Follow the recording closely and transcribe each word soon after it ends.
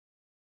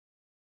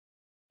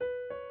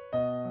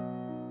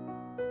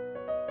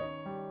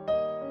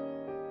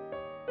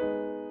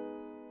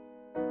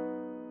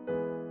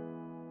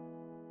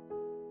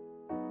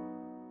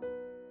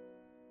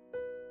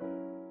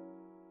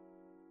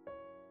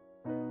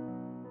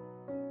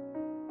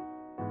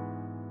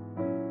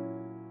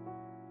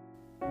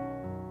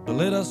So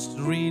let us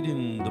read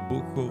in the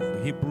book of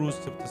Hebrews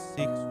chapter 6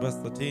 verse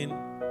 13.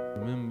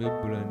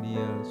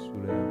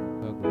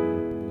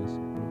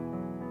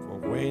 For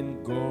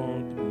when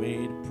God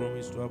made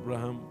promise to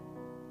Abraham,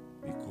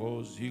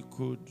 because he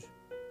could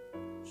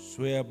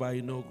swear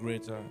by no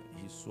greater,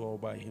 he swore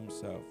by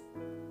himself,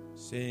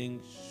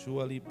 saying,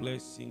 surely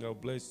blessing I'll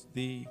bless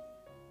thee,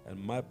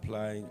 and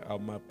multiplying I'll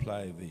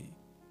multiply thee.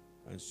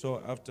 And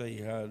so after he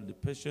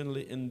had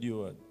patiently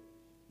endured,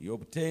 he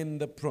obtained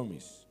the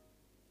promise.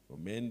 For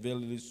men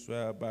verily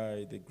swear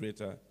by the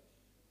greater,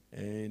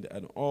 and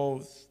an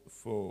oath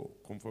for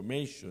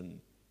confirmation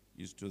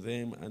is to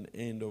them an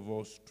end of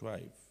all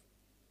strife,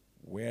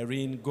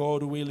 wherein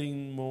God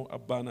willing more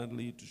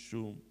abundantly to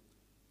shew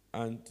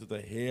unto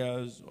the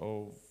heirs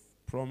of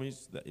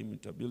promise the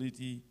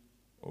immutability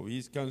of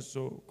his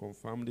counsel,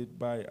 confirmed it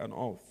by an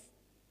oath,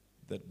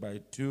 that by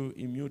two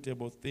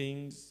immutable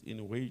things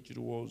in which it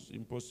was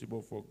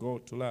impossible for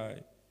God to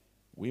lie,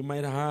 we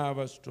might have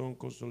a strong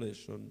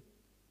consolation,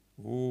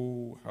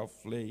 who have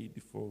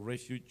fled for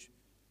refuge,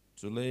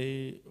 to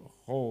lay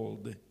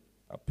hold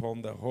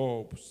upon the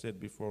hope set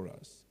before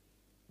us,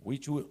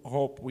 which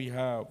hope we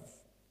have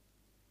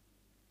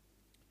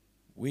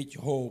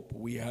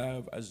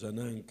as an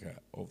anchor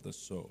of the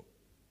soul,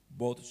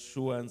 both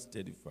sure and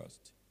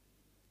steadfast,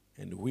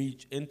 and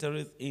which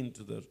entereth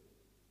into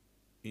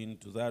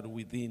that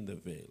within the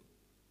veil,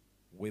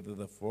 whither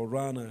the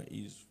forerunner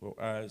is for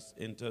us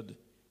entered,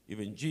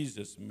 even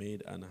Jesus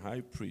made an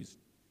high priest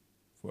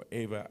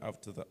forever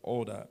after the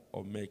order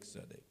of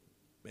Melchizedek.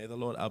 May the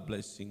Lord add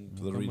blessing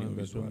to the reading of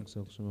his word.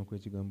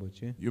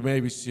 You may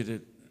be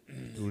seated.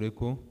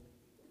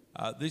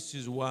 This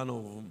is one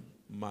of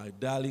my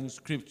darling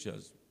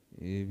scriptures.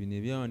 This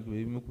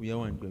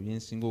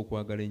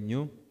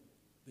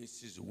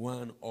is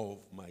one of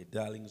my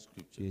darling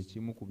scriptures.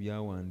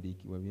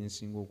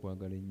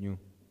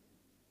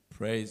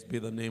 Praise be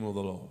the name of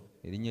the Lord.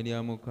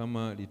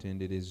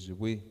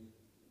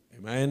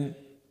 Amen.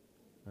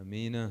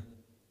 Amina.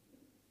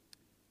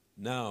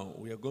 Now,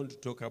 we are going to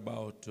talk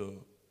about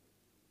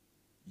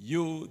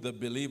you, the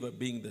believer,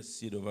 being the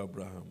seed of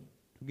Abraham.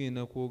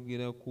 Tugenda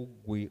kwogera ku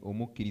gwe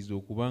omukkiriza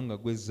okubanga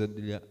gwe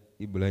ezzadde lya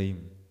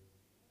Ibulayimu.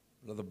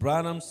 Brother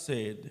Branham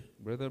said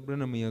Brother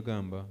Branham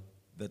yagamba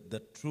that the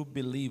true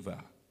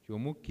believer,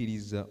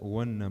 omukkiriza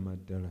owannama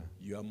ddala,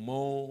 you are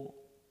more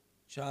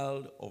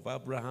child of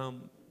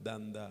Abraham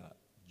than the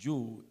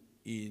Jew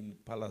in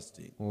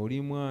Palestine.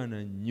 oli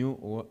mwana nnyo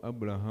owa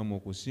Abulahamu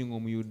okusinga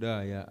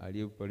Omuyudaaya ali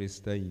e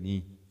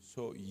Palestine.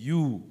 So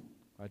you,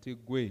 ate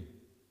gwe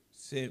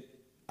say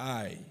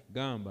I,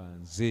 gamba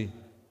nze,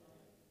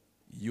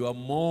 you are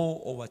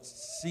more of a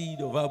seed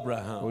of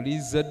Abraham oli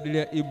zzadde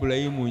lya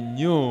Ibulayimu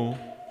nnyo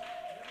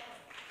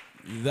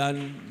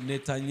than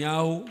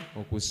Netanyahu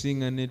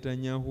okusinga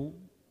Netanyahu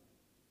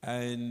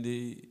and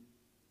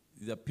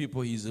the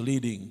people he's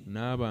leading.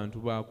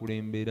 n'abantu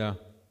b'akulembera.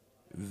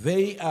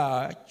 They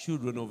are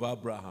children of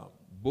Abraham.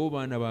 Bo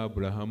baana ba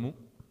Abulahamu,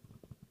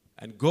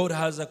 And God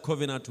has a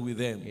covenant with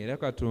them. era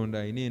Katonda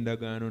alina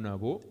endagaano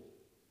nabo,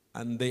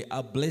 And they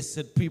are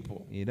blessed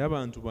people. era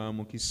bantu ba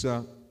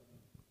mukisa,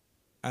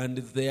 And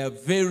they are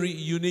very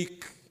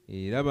unique.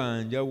 era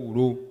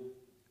banjawulo.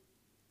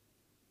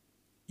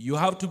 You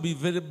have to be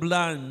very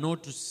blind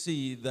not to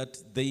see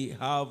that they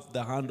have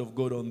the hand of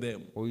God on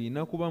them.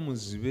 Olina kuba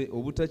muzibe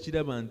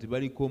obutakiraba nti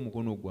baliko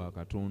omukono gwa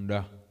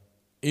Katonda.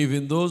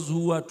 Even those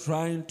who are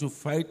trying to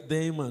fight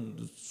them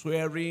and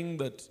swearing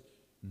that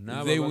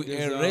they will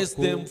erase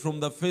them from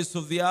the face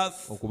of the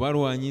earth.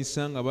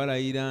 Okubalwanyisa nga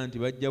balayira nti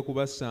bajja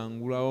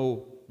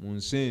kubasangulawo mu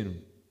nsi eno.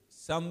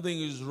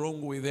 Something is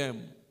wrong with them.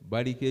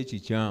 Baliko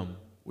ekikyamu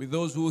With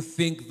those who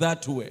think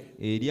that way.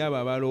 eri abo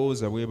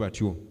abalowooza bwe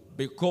batyo.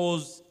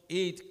 Because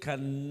it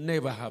can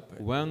never happen.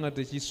 Kubanga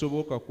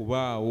tekisoboka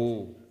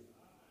kubaawo.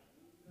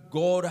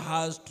 God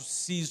has to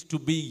cease to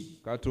be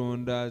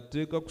Katonda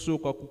ateeka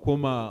kusooka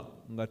kukoma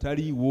nga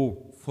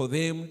taliiwo, for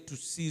them to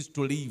cease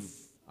to live.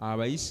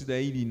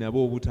 Abayisirayiri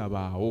nabo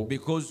obutabaawo.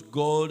 Because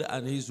God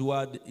and his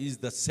word is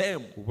the same.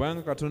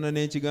 Kubanga Katonda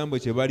n'ekigambo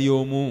kye bali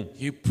omu.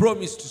 He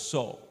promised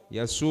so.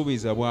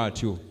 Yasuubiza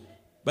bw'atyo.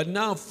 But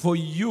now for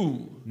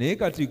you, Naye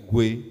kati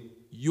gwe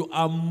you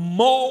are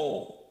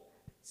more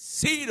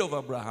seed of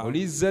Abraham.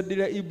 oli zzadde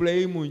lya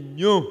Ibulayimu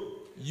nnyo.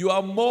 You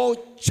are more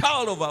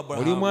child of Oli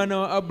Abraham. mwana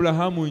wa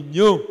Abulahamu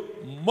nnyo.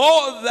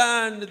 More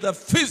than the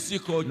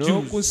physical Jews.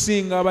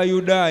 N'okusinga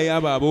Abayudaaya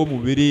abo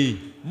ab'omubiri.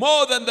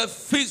 More than the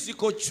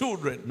physical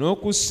children.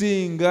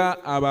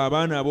 N'okusinga abo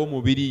abaana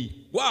ab'omubiri.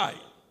 Why?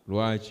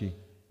 Lwaki?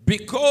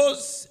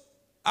 Because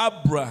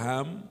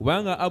Abraham,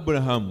 Kubanga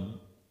Abulahamu,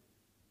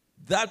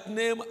 that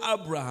name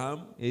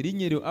Abraham,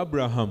 erinnya eryo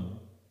Abulahamu,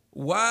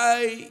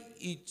 why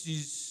it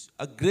is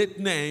a great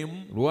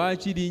name,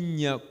 lwaki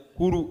linnya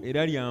kkulu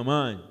era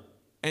ly'amaanyi,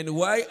 and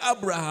why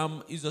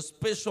Abraham is a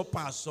special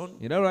person,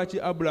 era lwaki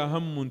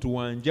Abulahamu muntu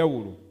wa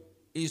njawulo,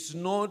 is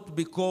not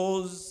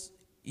because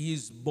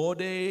his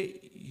body,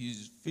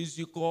 his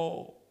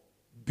physical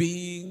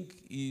being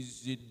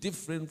is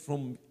different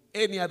from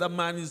any other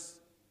man's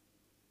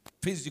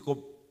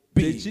physical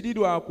tekiri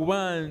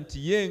lwakuba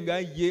nti ye nga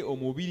ye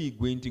omubiri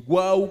gwe nti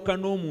gwawuka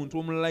n'omuntu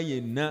omulala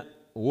yenna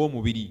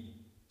ow'omubiri.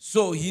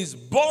 So his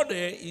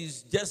body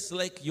is just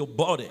like your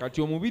body.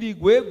 Kati omubiri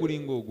gwe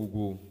gulinga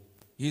ogugwo.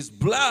 His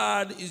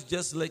blood is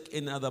just like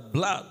any other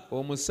blood.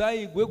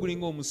 Omusaayi gwe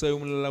gulinga omusaayi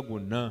omulala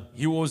gwonna.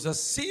 He was a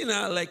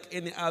sinner like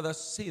any other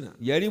sinner.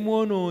 Yali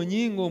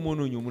mwonoonyi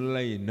ng'omwonoonyi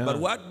omulala yenna. But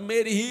what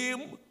made him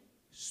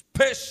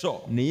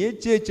special? Naye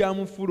ki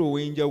ekyamufuula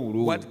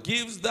ow'enjawulo? What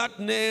gives that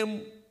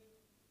name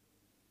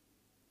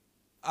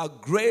a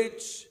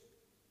great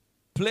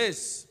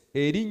place?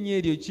 Erinnya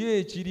eryo ki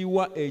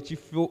ekiriwa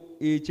ekifo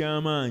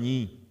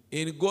eky'amaanyi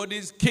In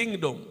God's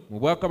kingdom mu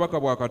bwakabaka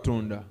bwa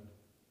Katonda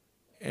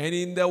and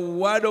in the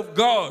word of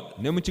God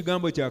ne mu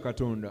kigambo kya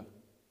Katonda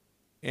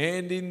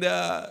and in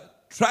the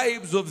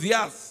tribes of the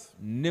earth?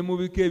 ne mu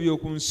bika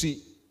eby'oku nsi.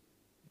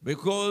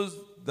 Because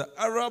the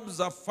Arabs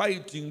are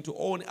fighting to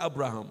own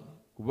Abraham.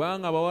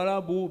 Kubanga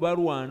Abawalabu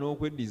balwana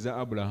okweddiza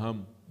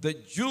Abulahamu. The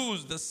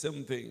Jews the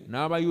same thing.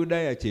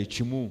 N'Abayudaaya kye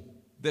kimu.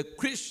 The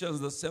Christians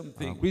the same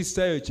thing.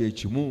 Akristaayo kye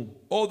kimu.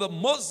 All the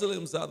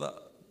Muslims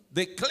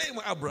they claim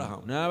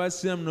Abraham.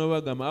 N'Abasiraamu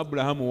nabo bagamba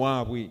Abulahamu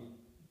waabwe.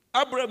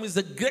 Abraham is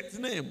a great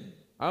name.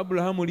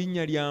 Abulahamu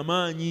linnya lya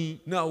maanyi.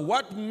 Now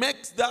what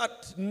makes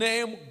that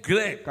name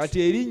great? Kati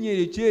erinnya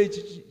eryo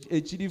ki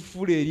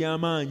ekirifuula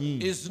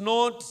ery'amaanyi? Is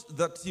not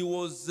that he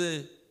was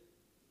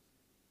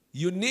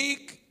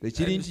unique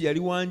Tekiri nti yali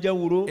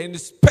wanjawulo and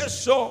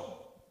special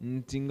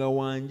nti nga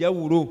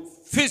wanjawulo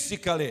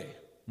physically.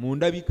 mu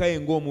ndabika ye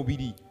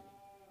ng'omubiri.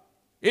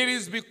 It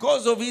is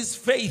because of his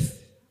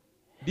faith.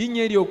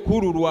 Linnya eryo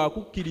kkulu lwa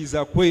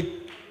kukkiriza kwe.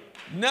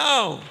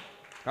 Now,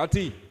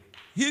 Kati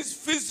his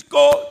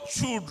physical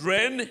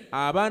children,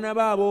 abaana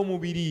be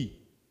ab'omubiri,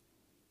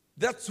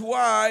 that's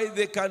why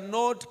they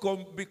cannot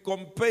be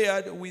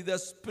compared with the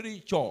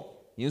spiritual.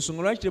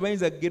 ensonga lwaki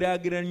tebayinza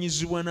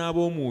kugeraageranyizibwa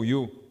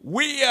n'ab'omwoyo.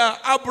 We are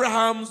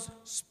Abraham's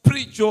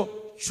spiritual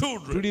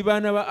children. Tuli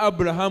baana ba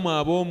Abulahamu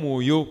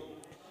ab'omwoyo.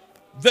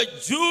 The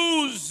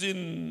Jews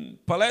in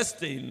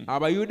Palestine,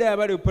 Abayudaaya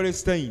bali mu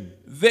Palestine,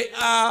 they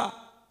are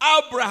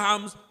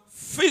Abraham's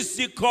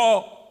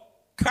physical,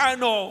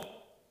 carnal,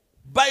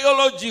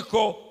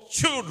 biological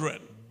children.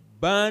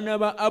 baana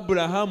ba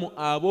Abulahamu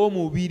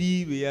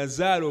ab'omubiri be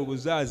yazaala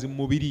obuzaazi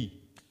mu mubiri.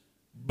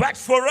 But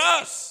for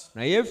us,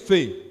 Naye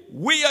ffe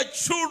we are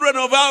children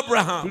of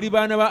Abraham, tuli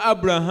baana ba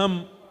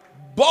Abulahamu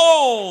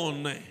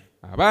born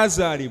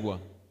abaazaalibwa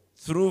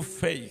through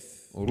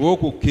faith.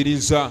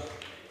 olw'okukkiriza.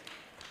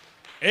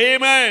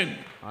 Amen.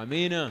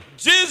 Amiina.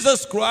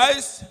 Jesus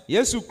Christ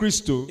Yesu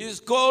Kristo is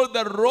called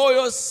the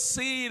royal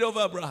seed of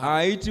Abraham.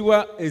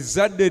 ayitibwa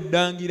ezzadde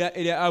eddangira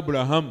erya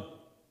Abulahamu.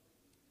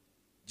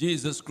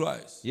 Jesus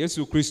Christ.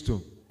 Yesu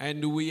Kristo.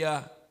 And we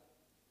are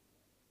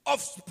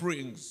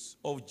offsprings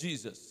of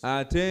Jesus.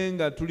 Ate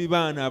nga tuli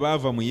baana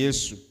abaava mu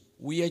Yesu.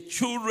 We are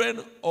children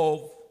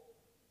of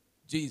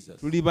Jesus.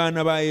 Tuli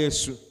baana ba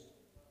Yesu.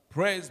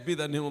 Praise be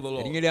the name of the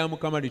Lord. Erinnya lya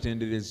Mukama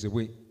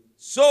litenderezebwe.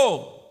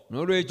 So,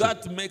 N'olwekyo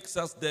that makes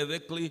us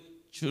directly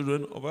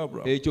children of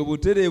Abraham. ekyo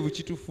butereevu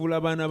kitufuula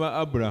baana ba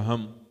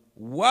Abulahamu.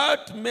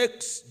 What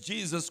makes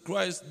Jesus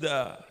Christ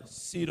the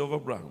seed of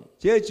Abraham?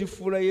 Ki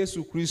ekifuula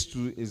Yesu Kristo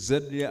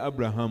ezzadde lya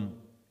Abulahamu?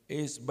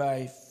 Is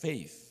by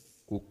faith.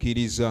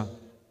 Kukkiriza.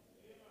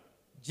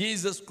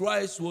 Jesus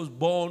Christ was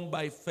born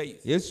by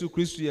faith. Yesu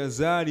Kristo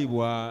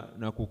yazaalibwa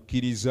na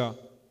kukkiriza.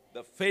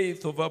 The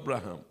faith of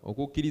Abraham,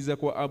 Okukkiriza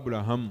kwa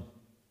Abulahamu,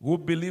 who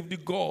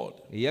believed God,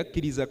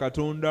 eyakkiriza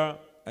Katonda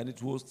and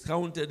it was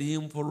counted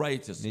him for ne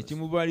righteousness.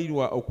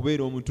 kimubalirwa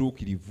okubeera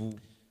omutuukirivu.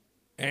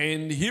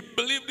 And he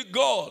believed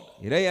God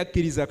Era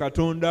yakkiriza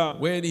Katonda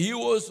when he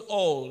was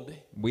old,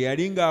 bwe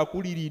yali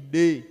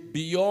ng'akuliridde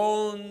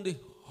beyond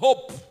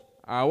hope.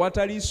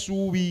 awatali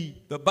ssuubi.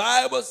 The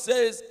Bible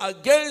says,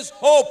 against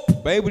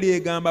hope, Bayibuli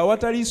egamba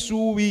awatali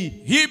ssuubi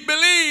he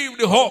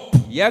believed hope.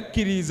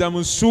 yakkiriza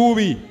mu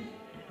ssuubi.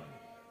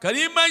 Can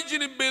you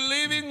imagine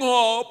believing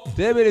hope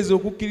Teebereza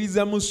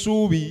okukkiriza mu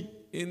ssuubi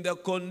in the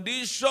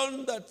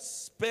condition that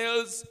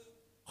spells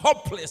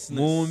hopelessness?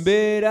 mu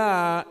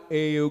mbeera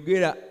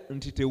eyogera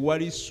nti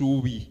tewali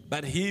ssuubi,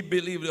 But he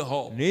believed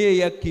hope. naye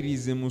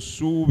yakkirize mu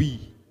ssuubi.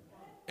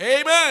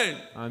 Amen.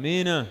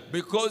 Amiina.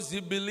 Because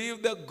he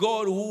believed that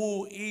God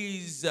who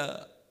is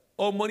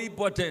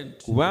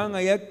omnipotent,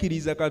 Kubanga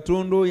yakkiriza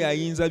Katonda oyo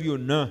ayinza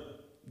byonna.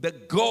 the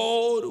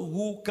God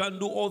who can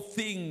do all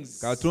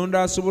things.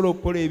 Katonda asobola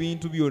okukola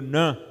ebintu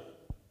byonna.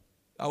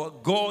 Our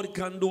God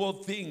can do all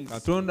things.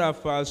 Katonda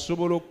affe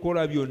asobola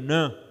okukola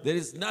byonna. There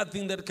is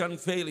nothing that can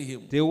fail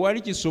him.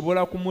 Tewali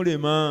kisobola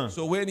kumulema.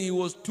 So when he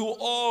was too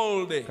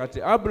old,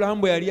 Kati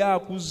Abulahamu bwe yali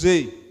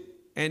akuze,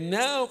 and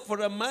now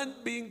for a man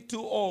being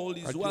too old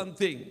is one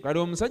thing, kati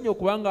omusajja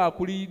okuba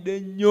ng'akuliridde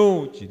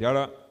nnyo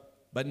kirala.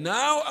 but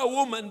now a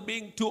woman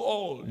being too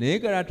old Naye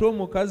kati ate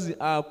omukazi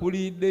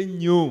akuliridde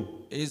nnyo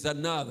is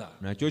another.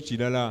 nakyo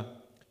kirala.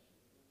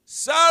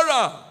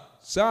 Sarah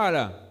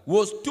Saala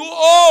was too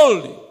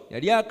old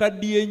yali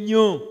akaddiye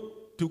nnyo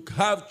to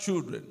have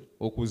children.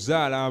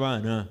 okuzaala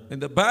abaana.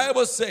 And the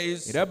Bible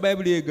says Era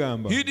Bayibuli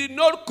egamba he did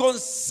not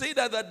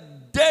consider the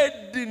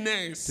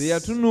deadness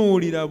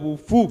teyatunuulira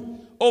bufu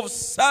of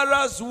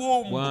Sarah's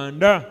womb.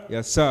 bwanda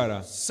ya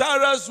Saara.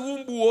 Sarah's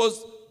womb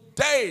was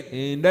dead.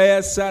 Enda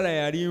ya Saara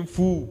yali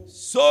nfu.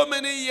 So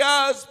many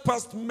years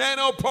past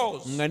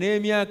menopause. Nga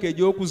n'emyaka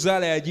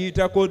egy'okuzaala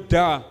yagiyitako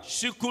dda.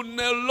 She could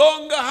no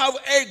longer have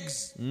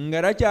eggs.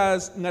 Nga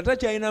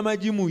takyalina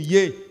magi mu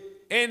ye.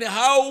 And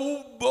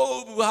how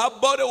her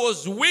body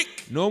was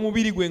weak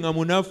N'omubiri gwe nga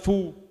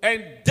munafu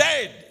and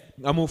dead.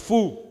 nga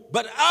mufu.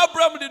 But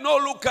Abraham did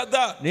not look at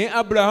that. Naye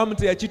Abulahamu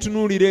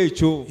teyakitunuulira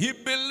ekyo. He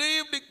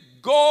believed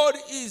God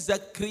is a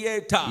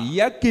creator.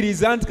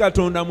 Yakkiriza nti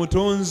Katonda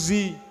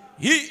mutonzi.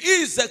 He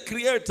is a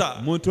creator.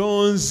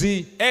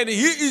 Mutonzi. And he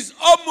is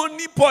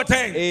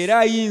omnipotent.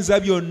 Era ayinza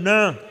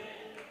byonna.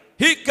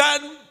 He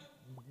can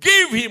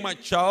give him a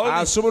child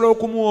Asobola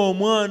okumuwa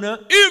omwana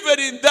even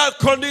in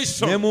that ne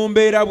condition. mu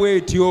mbeera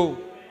bw'etyo.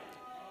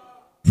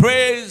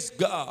 Praise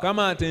God.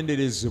 Kama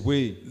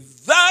atenderezebwe.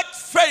 That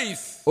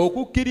faith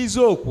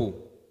Okukkiriza okwo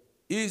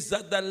is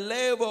at the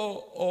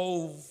level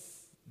of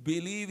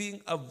believing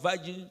a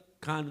virgin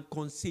can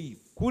conceive.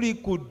 kuli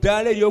ku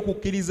ddaala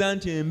ery'okukkiriza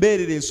nti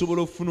embeerera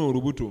esobola okufuna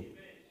olubuto.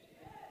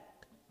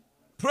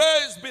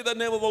 Praise be the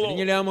name of the Erinnya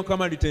Lord. lya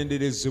Mukama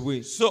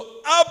litenderezebwe. So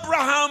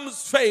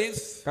Abraham's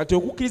faith Kati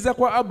okukkiriza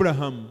kwa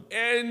Abulahamu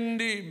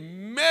and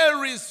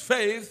Mary's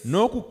faith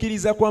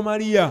n'okukkiriza kwa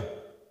Mariya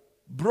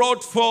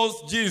brought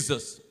forth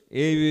Jesus.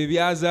 ebyo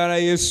ebyazaala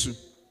Yesu.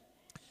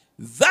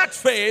 That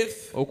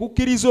faith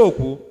Okukkiriza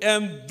okwo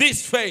and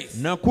this faith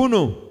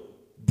nakuno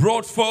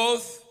brought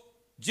forth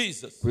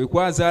Jesus. kwe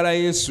kwazaala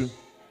Yesu.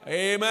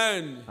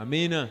 Amen.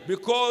 Amiina.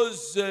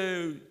 Because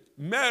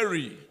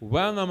Mary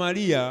Kubanga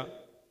Mariya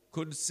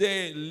could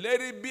say,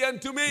 let it be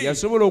unto me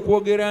yasobola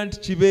okwogera nti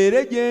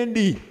kibeere gye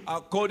ndi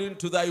according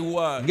to thy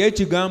word.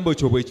 ng'ekigambo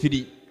kyo bwe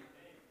kiri.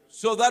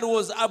 So that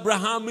was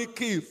Abrahamic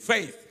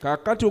faith.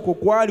 Kaakati okwo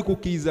kwali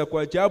kukkiriza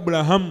kwa kya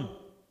Abulahamu.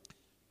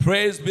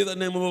 Praise be the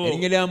name of the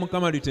Erinnya Lord. lya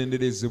Mukama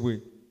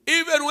litenderezebwe.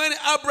 Even when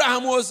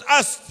Abraham was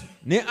asked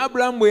Ne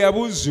Abulahamu bwe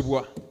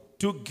yabuuzibwa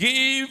to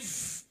give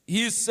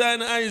his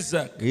son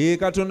Isaac,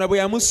 Katonda bwe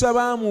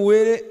yamusaba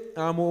amuwe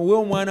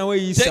omwana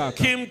we take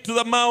Isaaka him to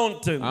the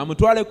mountain,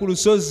 amutwale ku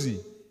lusozi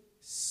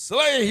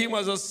slay him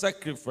as a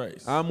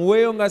sacrifice,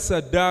 amuweeyo nga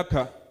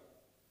ssaddaaka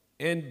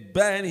and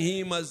burn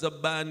him as a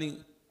burning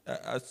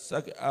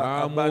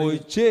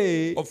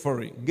amwokye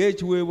offering.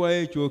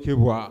 ng'ekiweebwayo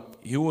ekyokebwa.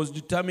 He was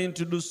determined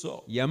to do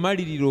so.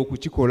 Yamalirira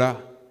okukikola.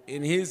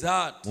 In his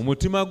heart, Mu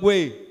mutima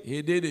gwe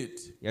he did it.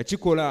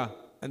 yakikola.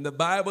 And the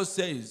Bible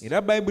says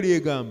Era Bayibuli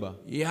egamba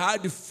he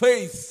had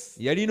faith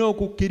yalina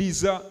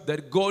okukkiriza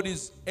that God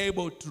is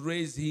able to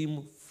raise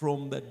him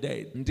from the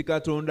dead. nti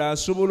Katonda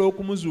asobola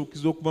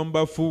okumuzuukiza okuva mu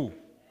bafu.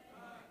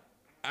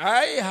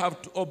 I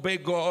have to obey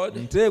God.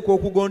 Nteekwa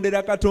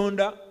okugondera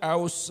Katonda. I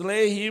will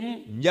slay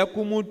him. Nja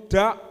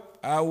kumutta.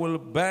 I will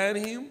burn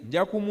him.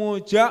 Nja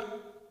kumwokya.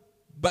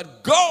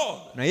 But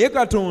God, Naye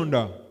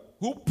Katonda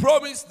who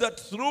promised that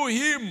through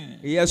him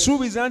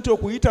eyasuubiza nti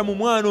okuyita mu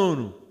mwana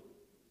ono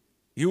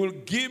he will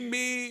give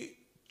me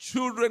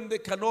children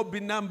that cannot be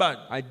numbered.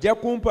 ajja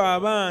kumpa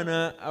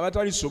abaana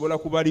abatalisobola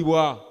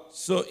kubalibwa.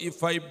 So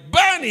if I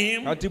burn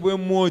him, Kati bwe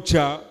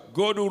mwokya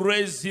God will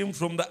raise him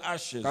from the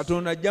ashes.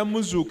 Katonda ajja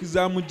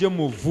muzuukiza amugye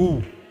mu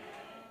vvu.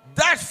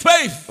 That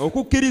faith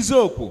Okukkiriza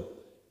okwo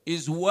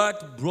is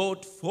what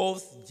brought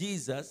forth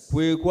Jesus.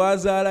 kwe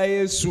kwazaala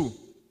Yesu.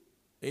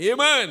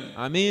 Amen.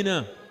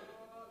 Amiina.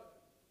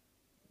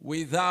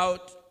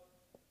 Without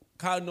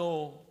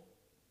carnal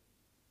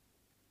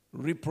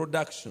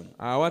reproduction.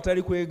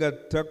 Awatali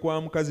kwegatta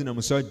kwa mukazi na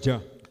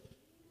musajja.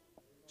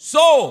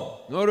 So,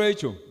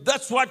 N'olwekyo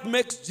that's what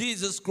makes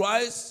Jesus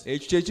Christ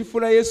ekyo kye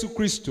kifuula Yesu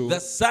Kristo the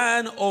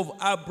son of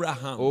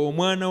Abraham,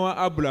 omwana wa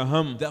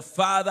Abulahamu, the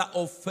father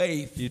of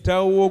faith,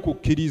 kitaawo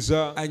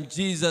w'okukkiriza. and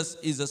Jesus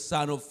is a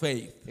son of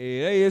faith,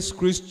 Era Yesu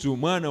Kristo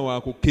mwana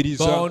wa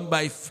kukkiriza. born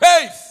by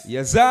faith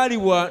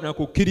Yazaalibwa na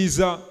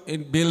kukkiriza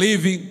in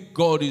believing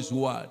God's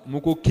word.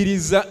 mu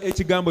kukkiriza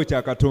ekigambo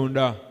kya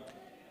Katonda.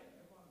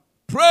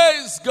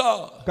 Praise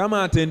God.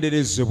 Kama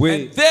atenderezebwe.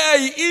 And there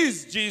he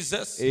is,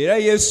 Jesus, Era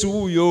Yesu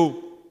wuuyo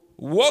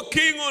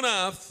walking on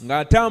earth,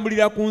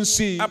 ng'atambulira ku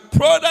nsi a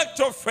product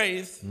of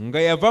faith, nga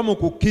yava mu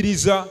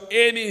kukkiriza,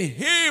 and in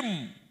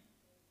him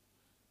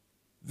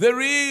there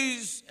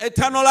is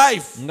eternal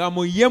life, nga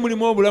mu ye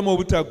mulimu obulamu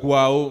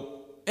obutaggwaawo,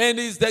 and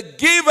is the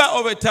giver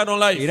of eternal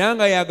life. era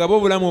nga y'agaba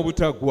obulamu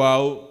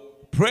obutaggwaawo.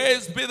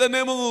 Praise be the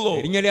name of the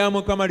Lord. Erinnya lya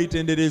Mukama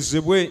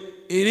litenderezebwe.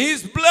 In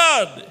his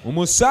blood Mu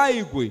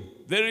musaayi gwe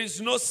there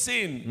is no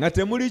sin. nga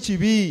temuli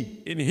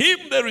kibi, In him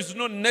there is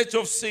no nature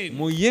of sin.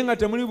 mu ye nga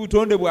temuli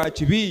butonde bwa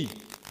kibi,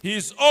 He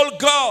is all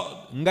God.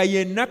 nga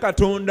yenna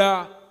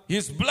Katonda.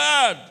 His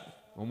blood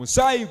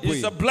Omusaayi gwe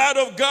is the blood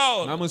of nga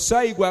God.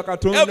 musaayi gwa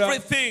Katonda.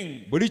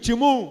 Everything Buli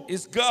kimu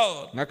is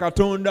God. nga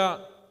Katonda.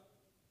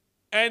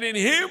 And in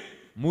him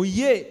Mu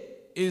ye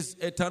is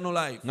eternal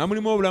life. nga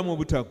mulimu obulamu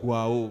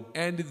obutaggwaawo.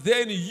 And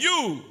then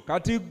you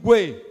Kati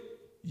gwe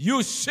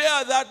You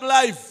share that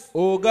life.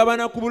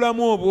 ogabana ku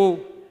bulamu obwo.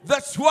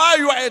 That's why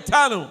you are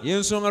eternal.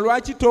 Yensonga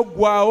lwaki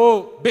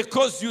toggwaawo.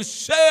 Because you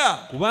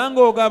share Kubanga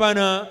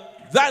ogabana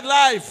that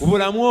life. ku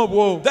bulamu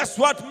obwo. That's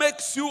what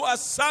makes you a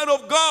son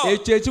of God.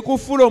 Ekyo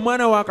ekikufuula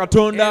omwana wa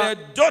Katonda. And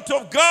a daughter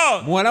of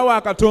God. Muwala wa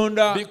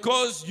Katonda.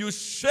 Because you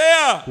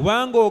share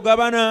Kubanga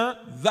ogabana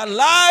the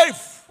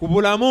life ku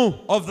bulamu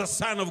of the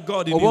Son of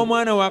God in you.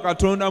 obw'omwana wa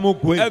Katonda mu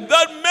ggwe. And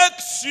that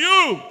makes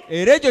you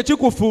Era ekyo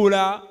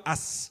kikufuula a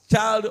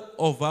child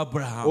of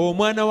Abraham.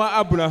 omwana wa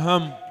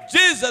Abulahamu.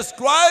 Jesus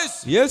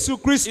Christ Yesu is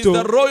Kristo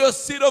the royal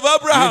seed of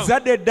Abraham.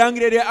 ezadde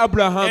eddangire lya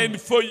Abulahamu.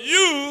 And for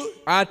you,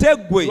 Ate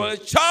ggwe you are a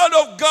child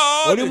of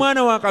oli God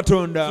mwana wa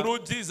Katonda through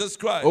Jesus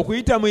Christ.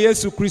 okuyita mu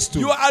Yesu Kristo.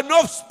 You are an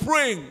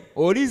offspring.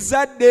 Oli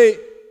zadde.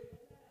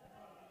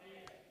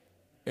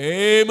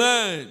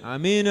 Amen.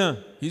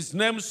 Amiina. His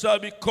name shall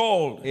be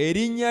called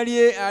Erinnya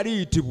lye the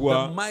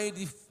aliyitibwa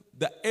mighty,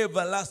 the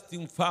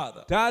everlasting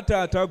Father.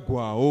 taata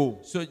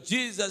ataggwaawo. So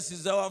Jesus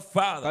is our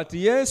Father.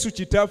 Kati Yesu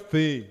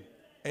kitaffe.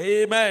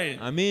 Amen.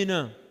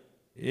 Amiina.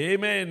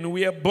 Amen.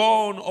 We are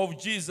born of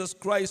Jesus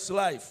Christ's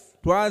life.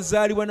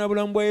 Twazaalibwa na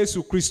bulamu bwa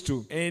Yesu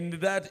Kristo. And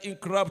that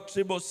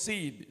incorruptible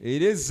seed.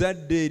 Era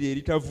ezzadde eryo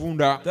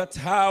eritavunda. That's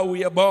how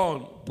we are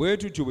born. Bwe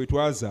tutyo bwe And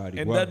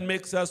twazaalibwa. that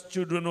makes us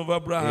children of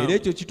Abraham. Era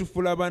ekyo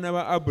kitufuula abaana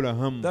ba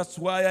Abulahamu. That's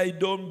why I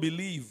don't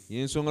believe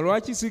Y'ensonga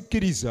lwaki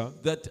sikkiriza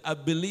that a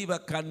believer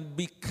can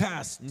be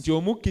cast nti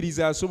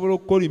omukkiriza asobola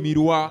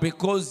okukolimirwa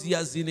because he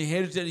has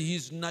inherited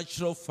his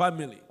natural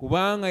family.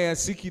 kubanga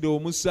yasikira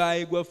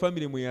omusaayi gwa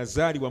famire mwe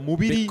yazaalibwa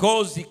mubiri.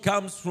 Because he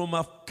comes from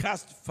a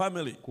cast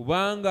family.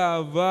 Kubanga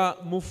ava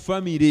mu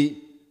famire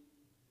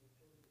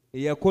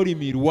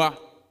eyakolimirwa.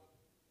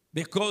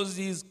 Because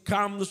he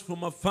comes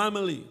from a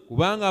family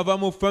Kubanga ava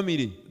mu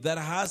famire that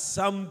has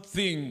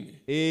something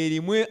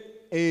erimu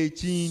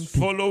ekintu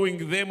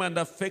following them and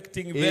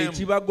affecting them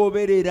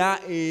ekibagoberera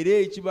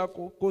era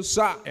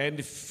ekibakokosa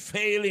and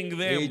failing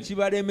them.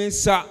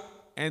 ekibalemesa.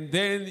 And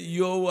then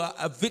you are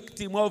a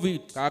victim of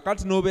it.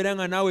 Kaakati n'obeera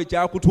nga naawe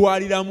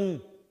kyakutwaliramu.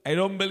 I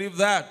don't believe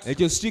that.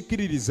 Ekyo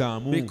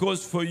sikikkiririzaamu.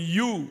 Because for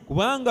you,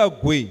 Kubanga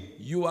ggwe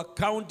you are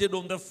counted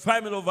on the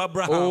family of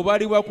Abraham.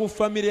 obalibwa ku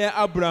famire ya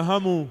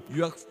Abulahamu.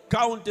 You are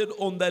counted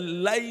on the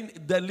line,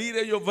 the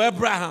lineage of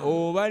Abraham.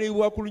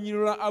 Obalibwa ku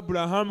lunyiriro lwa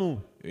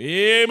Abulahamu.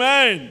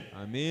 Amen.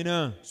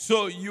 Amiina.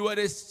 So you are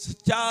a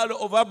child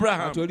of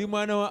Abraham. Kati oli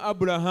mwana wa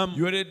Abulahamu.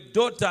 You are a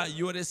daughter.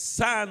 You are a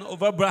son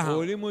of Abraham.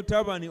 Oli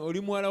mutabani, oli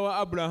muwala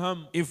wa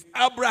Abulahamu. If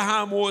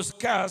Abraham was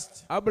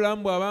cast,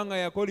 Abulahamu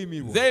bw'abanga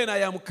yakolimirwa, then I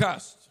am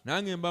cast.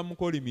 nange mba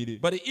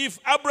mukolimire. But if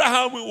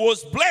Abraham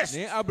was blessed,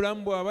 Naye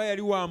Abulahamu bw'aba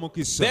yali wa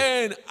mukisa,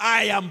 then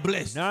I am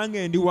blessed.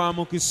 nange ndi wa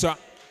mukisa.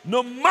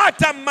 No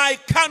matter my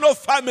kind of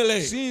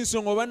family. Si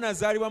nsonga oba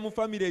nazaalibwa mu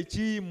famire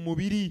ki mu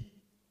mubiri.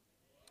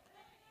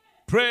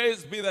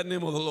 Praise be the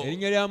name of the Lord.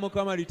 Erinnya lya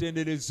Mukama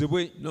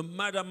litenderezebwe. No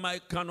matter my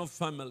kind of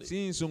family.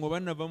 Si nsonga oba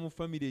nava mu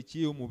famire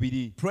ki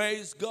ey'omubiri.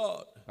 Praise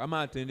God.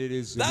 Kama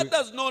atenderezebwe. That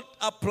does not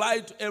apply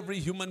to every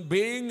human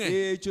being.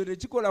 Ekyo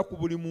tekikola ku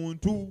buli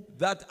muntu.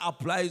 That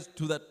applies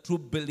to the true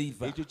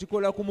believer. Ekyo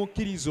kikola ku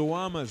mukkirizo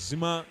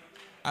ow'amazima.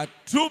 A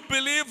true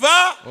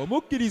believer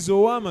Omukkirizo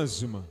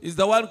ow'amazima is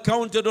the one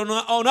counted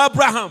on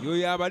Abraham.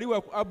 y'oyo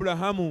abaliwa ku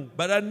Abulahamu.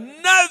 But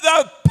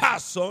another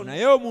person,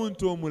 Naye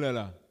omuntu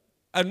omulala,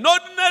 an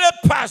ordinary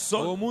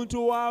person, omuntu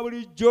owa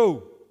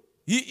bulijjo,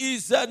 he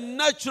is a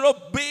natural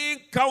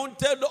being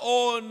counted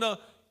on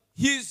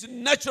his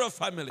natural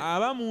family.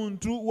 aba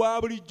muntu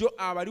wa bulijjo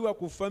abaliwa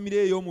ku famire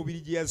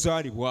ey'omubiri gye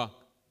yazaalibwa.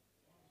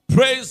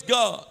 Praise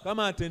God.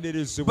 Kama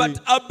atenderezebwe. But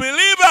a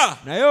believer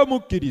Naye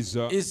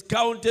omukkiriza is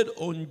counted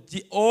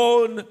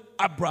on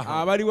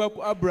Abraham. abaliwa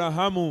ku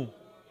Abulahamu.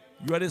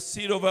 You are the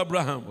seed of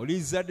Abraham. Oli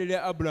zadde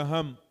lya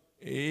Abulahamu.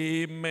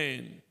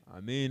 Amen.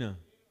 Amiina.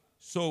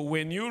 So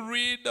when you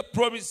read the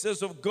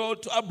promises of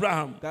God to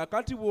Abraham,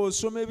 Kaakati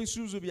bw'osoma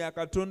ebisuubizo bya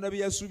Katonda bye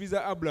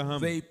yasuubiza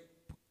Abulahamu, they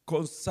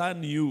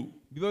concern you.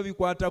 biba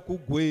bikwata ku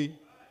ggwe.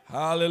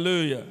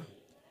 Hallelujah.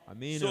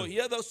 Amiina. So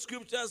here the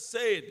scripture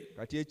said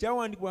Kati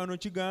ekyawandiikibwa wano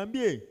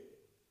kigambye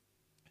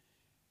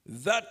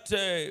that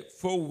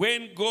for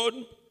when God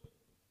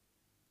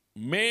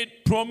made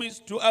promise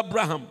to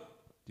Abraham,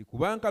 ti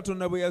kubanga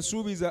Katonda bwe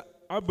yasuubiza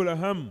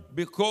Abulahamu,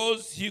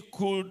 because he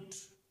could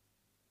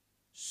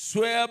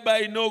swear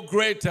by no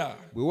greater,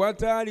 bwe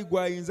wataali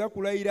gw'ayinza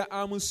kulayira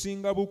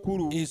amusinga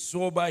bukulu, he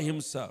swore by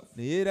himself.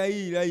 ne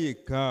yeerayirira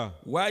yekka.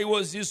 Why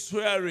was he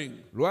swearing?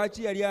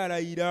 Lwaki yali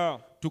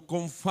alayira? To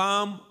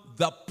confirm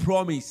the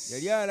promise.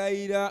 Yali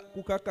alayira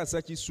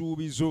kukakasa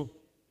kisuubizo.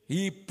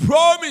 He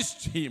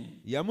promised him,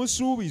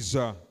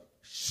 Yamusuubiza,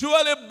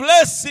 surely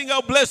blessing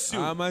I'll bless you,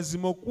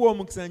 amazima okuwa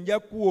omukisa nja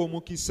kuwa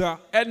omukisa,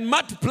 and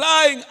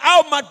multiplying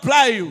I'll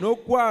multiply you.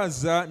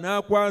 n'okwaza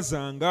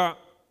n'akwazanga.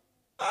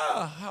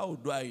 How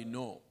do I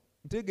know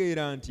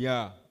Ntegeera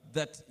ntya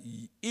that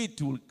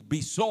it will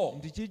be so?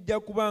 nti kijja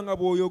kubanga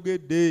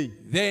bw'oyogedde.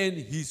 Then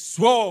he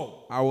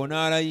swore. Awo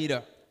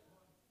n'alayira.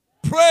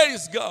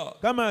 Praise God.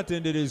 Kama He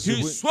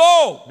atenderezebwe.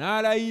 swore.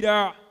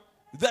 N'alayira.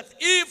 that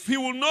if he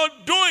will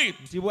not do it,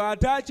 nti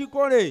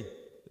bw'ataakikole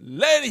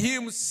let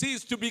him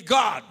cease to be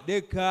God.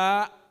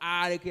 leka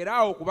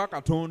alekeraawo okuba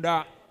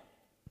katonda.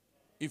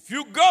 If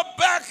you go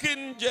back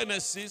in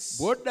Genesis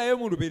bw'oddayo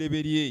mu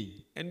lubereberye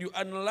and you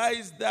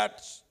analyze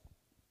that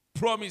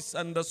promise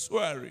and the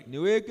swearing, ne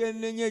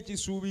weekennenya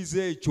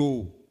ekisuubizo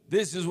ekyo,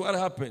 this is what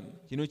happened.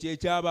 kino kye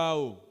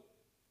kyabaawo.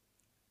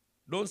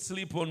 Don't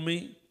sleep on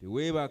me.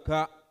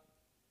 Teweebaka.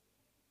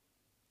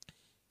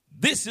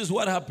 This is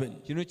what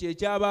happened. Kino kye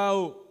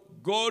kyabaawo.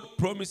 God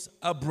promised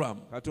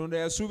Abraham, Katonda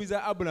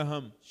yasuubiza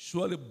Abulahamu,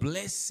 surely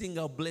blessing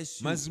I'll bless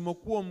you. mazima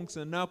okuwa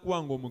omukisa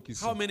n'akuwanga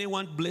omukisa. How many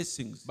want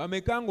blessings?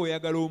 Bameka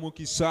ng'oyagala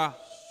omukisa?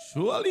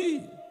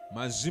 Surely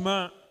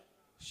Mazima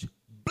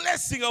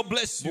blessing I'll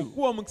bless you.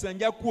 okuwa omukisa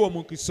nja kuwa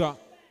omukisa.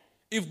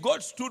 If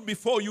God stood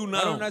before you now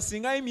Katonda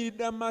singa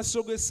ayimiridde mu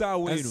maaso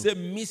g'essaawa and eno said,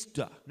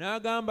 Mister,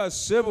 n'agamba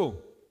ssebo,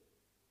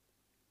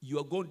 you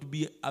are going to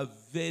be a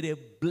very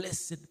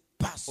blessed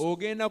person.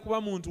 ogenda kuba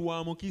muntu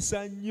wa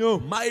mukisa nnyo.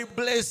 My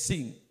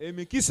blessing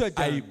Emikisa I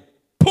gyange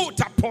put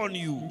upon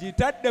you.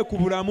 ngitadde ku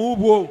bulamu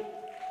bwo.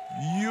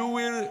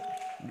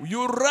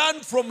 You run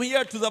from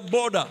here to the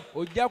border,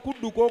 Ojja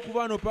kudduka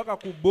okuva no paka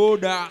ku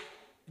booda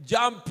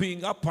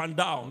jumping up and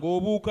down.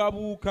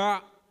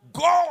 ng'obuukabuuka.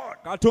 God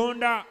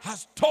Katonda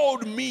has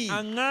told me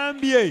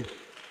aŋŋambye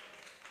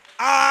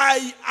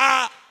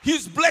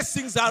His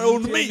blessings are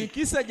on nti me.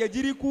 emikisa gye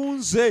giri ku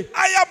nze.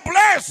 I am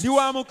blessed. Ndi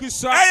wa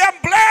mukisa. I am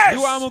Ndi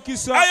wa blessed.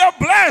 mukisa. I am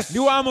blessed. Ndi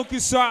wa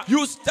mukisa.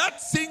 You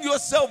start seeing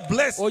yourself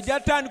blessed Ojja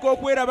tandika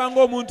okweraba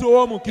ng'omuntu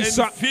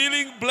ow'omukisa. and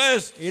feeling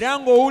blessed Era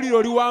ng'owulira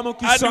oli wa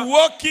mukisa. and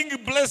walking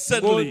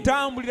blessedly.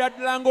 Ng'otambulira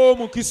ddala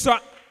ng'ow'omukisa.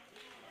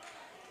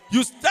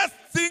 You start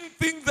seeing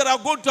things that are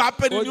going to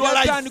happen in your Ojja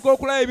life. tandika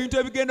okulaba ebintu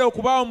ebigenda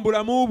okubaawo mu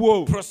bulamu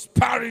bwo.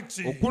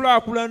 Prosperity,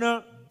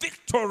 Okulaakulana,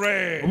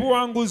 victory,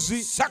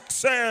 obuwanguzi,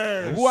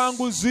 success,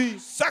 obuwanguzi,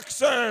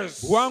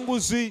 success.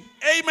 obuwanguzi.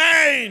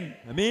 Amen.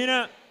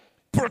 Amiina.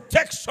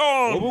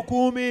 Protection,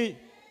 Obukuumi,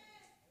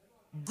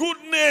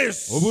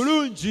 goodness,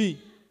 obulungi,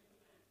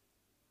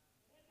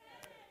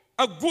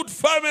 a good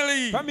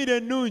family, famire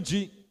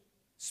ennungi,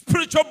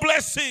 spiritual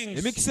blessings,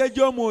 emikisa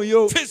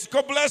egy'omwoyo,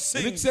 physical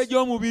blessings. emikisa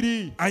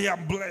egy'omubiri. I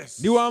am blessed.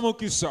 Ndi wa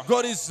mukisa.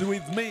 God is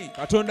with me.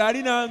 Katonda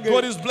ali nange.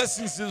 God's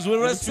blessings is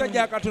resting. Emikisa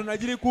gya Katonda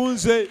giri ku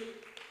nze.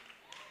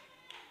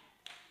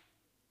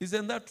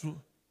 Isn't that true?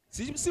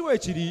 Si bwe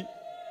kiri?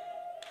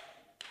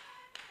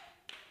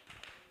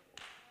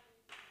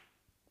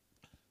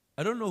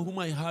 I don't know whom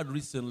I heard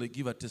recently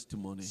give a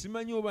testimony.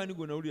 Simanyi oba ani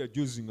gwe nawulira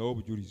jjozingawo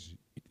obujulizi.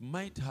 It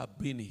might have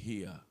been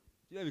here,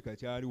 Kirabika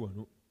kyali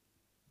wano.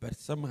 but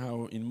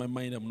somehow in my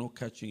mind I'm not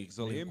catching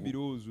exactly Naye who. mu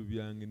birowoozo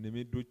byange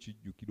nnemeddwa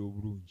okukijjukira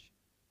obulungi.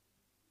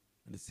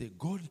 And they say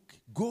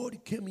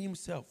God came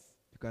himself.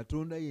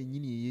 Katonda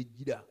yennyini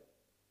eyejjira.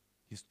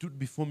 He stood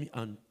before me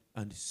and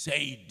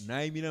said,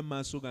 N'ayimira mu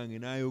maaso gange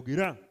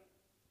n'ayogera.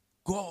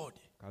 God.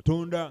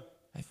 Katonda.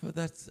 I feel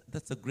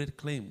that's a great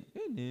claim.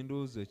 Ne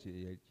ndowooza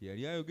kye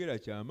yali ayogera You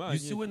see,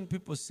 ky'amaanyi. when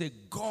people say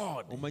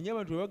God, Omanyi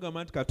abantu bwe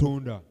bagamba nti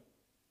Katonda.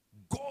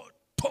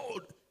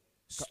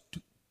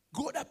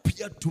 God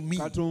appeared to me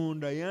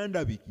Katonda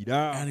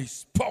yandabikira. and he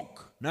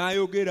spoke.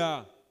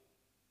 N'ayogera.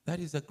 That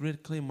is a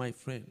great claim, my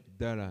friend.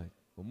 Ddala.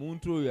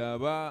 Omuntu oyo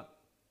aba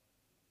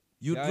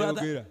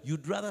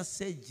You'd rather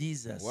say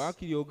Jesus.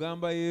 waakiri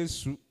ogamba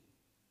Yesu.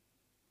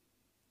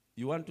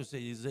 You want to say,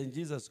 is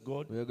Jesus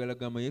God? Oyagala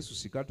gamba Yesu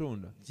si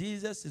Katonda.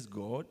 Jesus is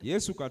God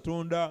Yesu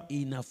Katonda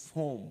in a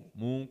form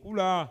mu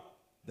nkula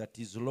that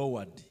is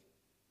lowered.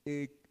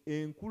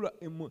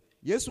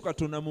 Yesu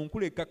Katonda mu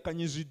nkula He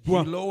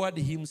ekkakkanyiziddwa. lowered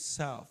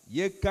himself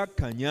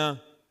Yekkakkanya.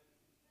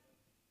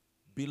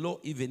 below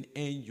even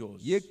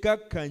angels.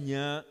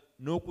 Yekkakkanya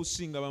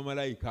n'okusinga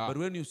bamalayika. But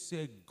when you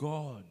say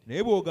God,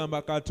 Naye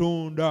bw'ogamba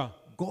Katonda,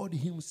 God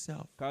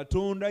himself,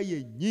 Katonda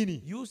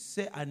yennyini, you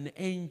say an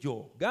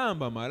angel.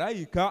 gamba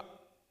malayika.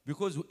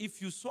 Because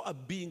if you saw a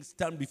being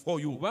stand before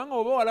you, Kubanga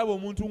oba walaba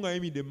omuntu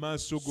ng'ayimiridde mu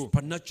maaso go,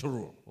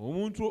 supernatural,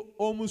 omuntu and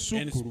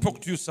omusukkulumu,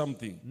 spoke to you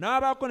something,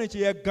 n'abaako ne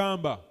kye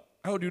yagamba,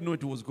 how do you know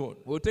it was God?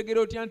 otegera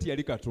otya nti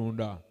yali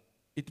Katonda?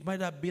 It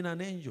might have been an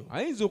angel.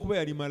 Ayinza okuba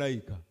yali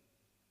malayika.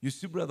 You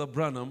see, Brother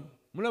Branham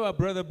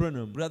Brother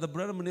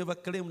Branham never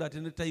claimed at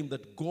any time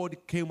that God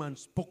came and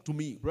spoke to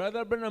me.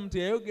 Brother Branham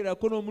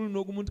teyayogerako n'omulundi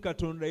n'ogumu nti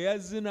Katonda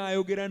yazze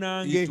n'ayogera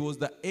nange. It was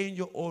the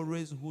angel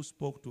always who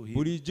spoke to him.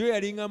 Bulijjo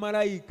yalinga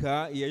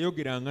malayika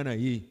eyayogeranga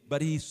naye.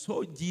 But he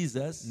saw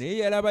Jesus Naye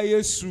yalaba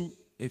Yesu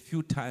a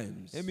few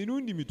times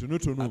emirundi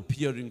mitonotono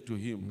appearing to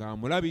him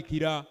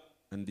ng'amulabikira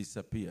and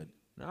disappeared.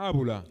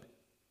 n'abula.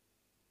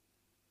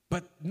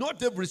 But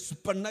not every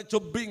supernatural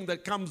being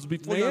that comes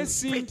before you Naye and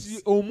si speaks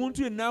nti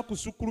omuntu yenna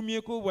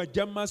akusukkulumyeko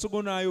bw'ajja mu maaso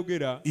go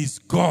n'ayogera is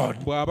God.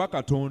 bw'aba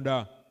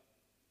Katonda.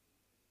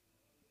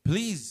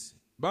 Please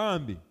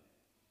Bambi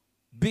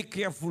be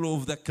careful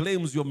of the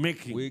claims you're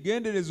making.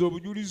 weegendereze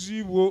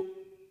obujulizi bwo.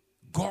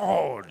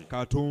 God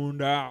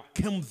Katonda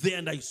came there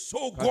and I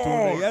saw Katonda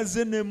God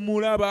yazze ne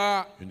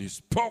mmulaba and he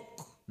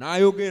spoke.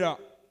 n'ayogera.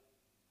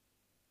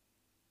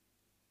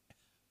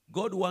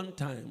 God one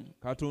time,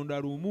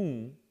 Katonda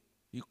lumu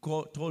he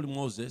told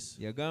Moses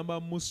yagamba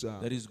Musa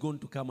that he's going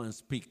to come and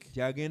speak.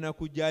 kyagenda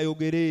kujja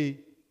ayogere.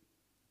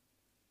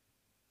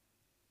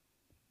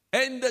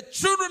 And the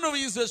children of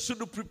Israel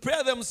should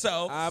prepare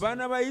themselves,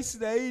 Abaana ba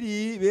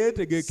Isirayiri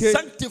beetegeke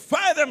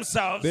sanctify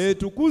themselves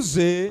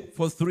beetukuze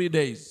for 3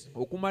 days.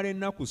 okumala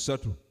ennaku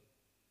 3.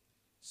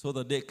 So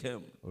the day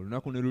came.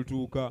 Olunaku ne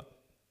lutuuka,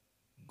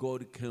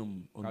 God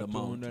came on the Katonda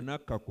mountain.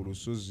 n'akka ku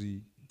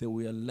lusozi, There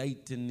were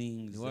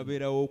lightnings. ne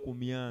wabeerawo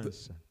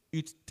okumyansa,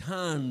 It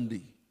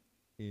turned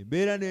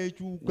embeera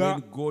n'ekyuka.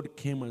 when God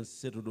came and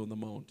settled on the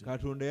mountain.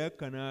 Katonda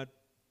yakka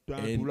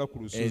n'atuula ku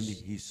And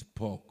lusozi he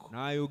spoke.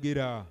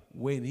 n'ayogera.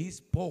 When he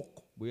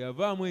spoke, Bwe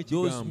yavaamu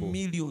those ekigambo,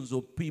 millions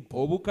of people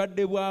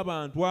obukadde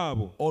bw'abantu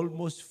abo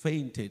almost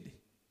fainted.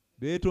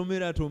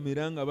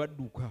 beetomeratomera nga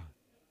badduka.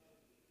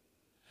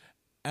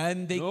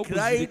 And they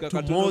cried N'okuzirika to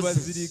Katonda Moses,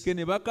 bazirike,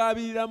 ne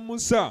bakaabirira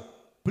Musa,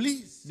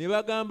 please, ne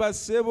bagamba,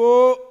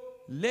 ssebo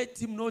let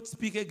him not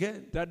speak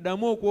again.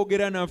 taddamu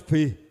okwogera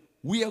naffe,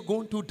 We are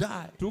going to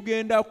die.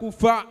 tugenda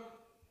kufa.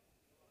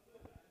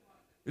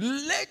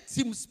 Let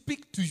him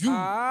speak to you.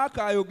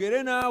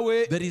 Kaayogere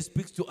naawe, That he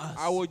speaks to us.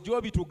 awo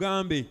jjo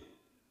bitugambe.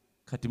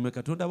 Kati mwe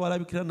Katonda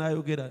bw'alabikira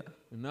n'ayogera.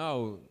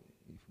 Now,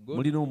 if God,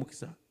 Mulina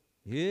omukisa.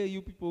 hey,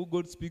 you people,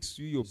 God speaks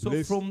to you, you're So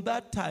blessed. from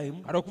that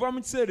time, Kati okuva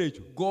mu kiseera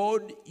ekyo,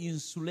 God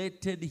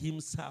insulated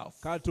himself.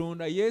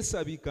 Katonda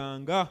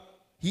yeesabikanga,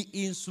 He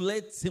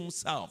insulates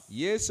himself.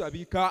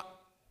 yeesabika,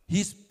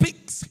 He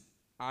speaks.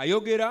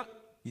 ayogera.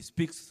 He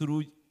speaks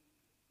through.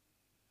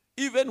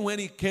 Even when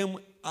he came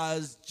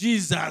as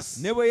Jesus,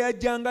 Ne bwe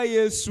yajjanga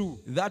Yesu,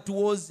 that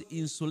was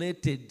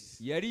insulated.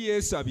 yali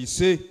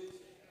yeesabise.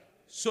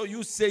 So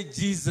you say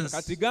Jesus,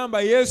 Kati gamba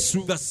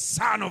Yesu, the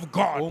Son of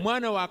God,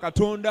 omwana wa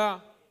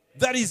Katonda,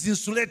 that is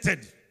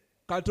insulated,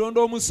 Katonda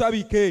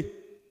omusabike,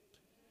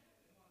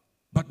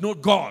 but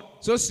not God.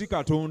 so si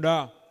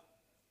Katonda.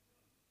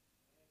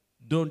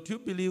 Don't you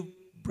believe,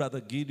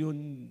 Brother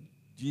Gideon,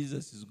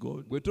 Jesus is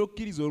God? Bwe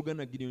tokkiriza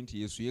oluganda Gideon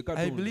nti Yesu ye I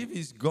Katonda, believe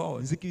he's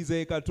God. nzikiriza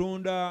ye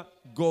Katonda,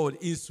 God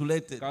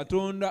insulated.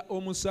 Katonda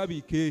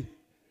omusabike,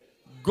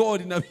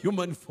 God in a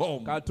human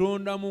form.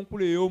 Katonda mu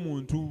nkula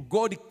ey'omuntu,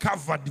 God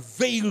covered,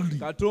 veiled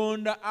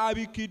Katonda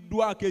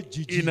abikiddwako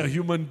ejjigi in a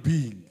human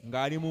being.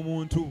 ng'ali mu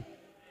muntu.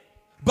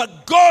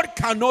 But God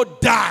cannot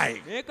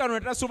die. Naye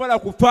Katonda tasobola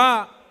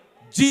kufa.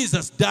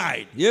 Jesus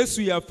died.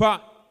 Yesu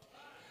yafa.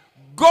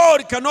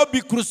 God cannot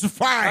be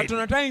crucified.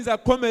 Katonda tayinza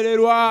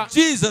kukomererwa.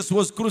 Jesus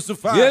was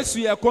crucified. Yesu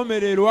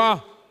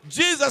yakomererwa.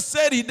 Jesus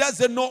said he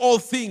doesn't know all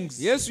things,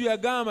 Yesu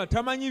yagamba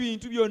tamanyi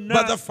bintu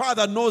but the byonna,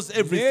 Father knows naye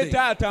everything.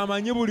 taata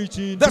amanyi buli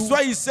kintu. That's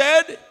why he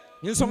said,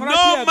 Ensonga no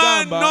lwaki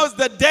man yagamba knows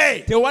the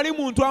day tewali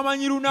muntu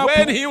amanyi when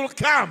lunaku he will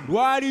come.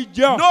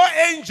 lwalijja, No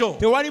angel,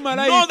 tewali no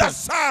the malayika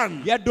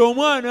Son, yadde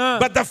omwana,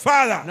 but the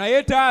Father.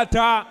 naye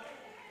taata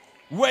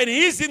When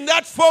he is in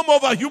that form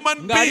of a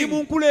human ng'ali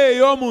mu being, nkula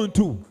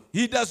ey'omuntu,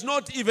 he does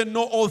not even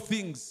know all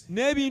things.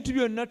 n'ebintu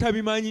byonna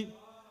tabimanyi.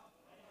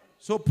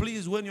 So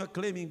please, when you are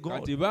claiming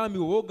God, Kati bambi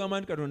oba ogamba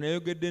nti Katonda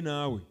yayogedde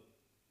naawe,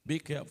 be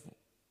careful.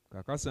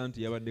 kakasa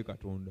nti yabadde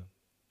Katonda.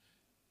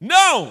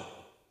 Now,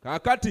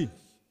 Kaakati,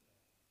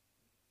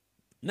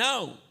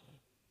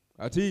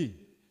 kati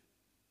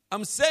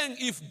I'm saying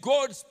if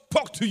God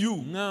spoke to you,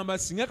 ŋŋamba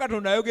singa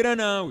Katonda ayogera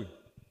naawe,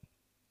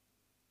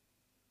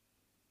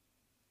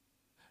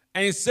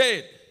 and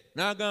said,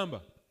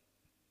 n'agamba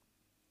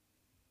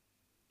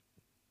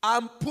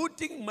I'm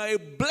putting my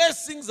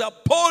blessings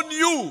upon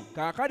you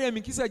kaakati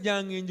emikisa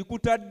gyange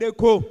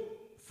ngikutaddeko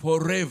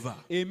forever.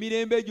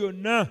 emirembe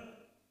gyonna.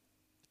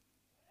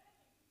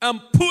 I'm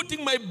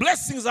putting my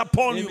blessings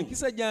upon you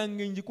Emikisa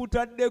gyange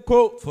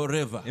ngikutaddeko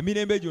forever.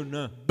 emirembe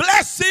gyonna.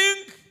 Blessing,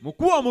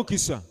 Mukuwa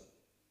omukisa,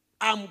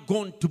 I'm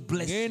going to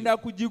bless you. ngenda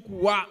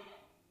kugikuwa.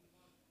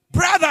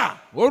 Brother,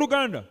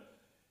 Owooluganda,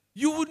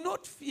 you will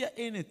not fear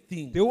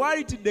anything.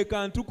 tewaalitidde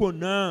kantu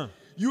konna,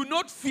 You will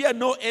not fear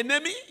no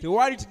enemy.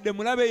 tewaalitidde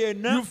mulabe You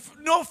yenna,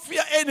 not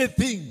fear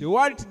anything.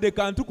 tewaalitidde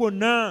kantu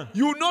konna.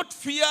 You will not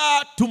fear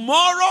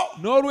tomorrow.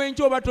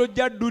 N'olw'enkya oba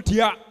tojja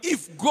ddutya.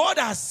 If God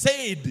has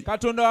said,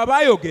 Katonda waba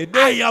ayogedde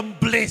I am nti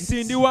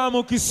blessed, ndi wa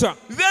mukisa,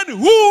 then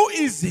who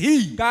is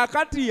he?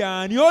 kaakati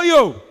y'ani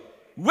oyo?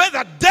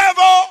 Whether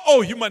devil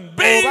or human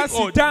being Oba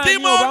or sitaani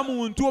oba demon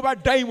muntu oba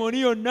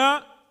dayimoni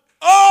yonna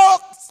or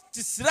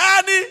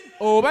Tisrani,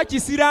 oba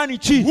kisiraani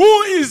ki?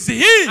 who is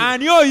he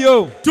Ani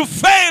oyo to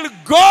fail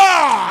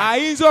God?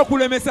 ayinza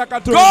okulemesa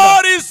Katonda?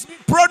 God is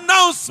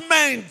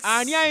pronouncements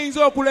Ani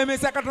ayinza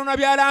okulemesa Katonda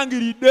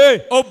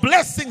by'alangiridde of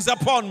blessings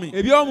upon me.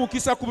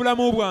 eby'omukisa ku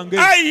bulamu bwange?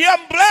 I am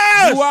Ndi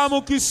blessed. wa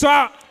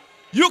mukisa.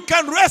 You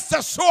can rest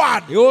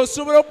assured.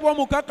 Osobola okuba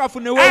omukakafu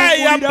ne I am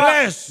weewuulira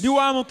blessed. ndi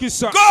wa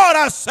mukisa. God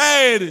has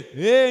said,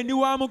 Ndi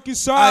wa I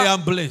mukisa.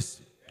 am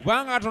blessed.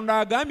 Kubanga Katonda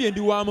agambye ndi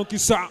wa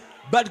mukisa.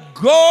 But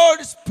God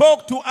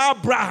spoke to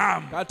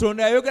Abraham,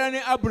 Katonda yayogera ne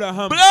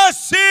Abulahamu,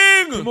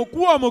 blessing,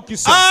 mukuwa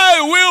omukisa,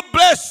 I will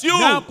bless you.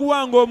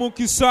 n'akuwanga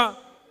omukisa.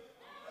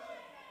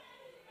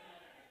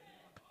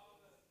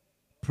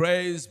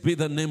 Praise be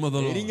the name of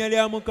the Lord. Erinnya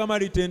lya Mukama I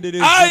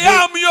litenderezebwe.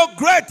 am your your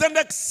great and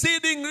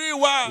exceeding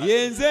reward.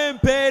 yenze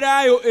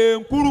empeera yo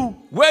enkulu.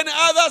 When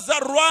others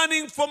are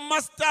running for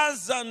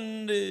masters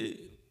and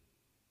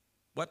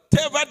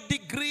whatever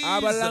degrees,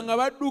 abalala nga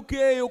badduka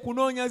eyo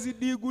kunoonya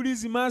zidiguli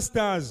zi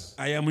masters,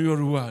 I am your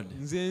reward.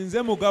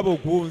 nze mugabo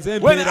gwo, nze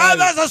When empeera yo.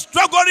 others are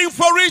struggling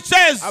for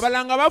riches,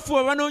 abalala nga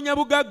bafuba banoonya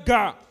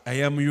bugagga, I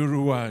am your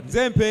reward.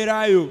 nze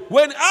empeera yo.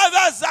 When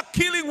others are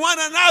killing one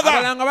another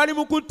abalala nga bali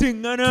mu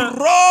kuttiŋŋana, to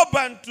rob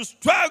and to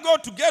struggle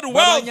to get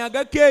wealth,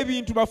 babanyagako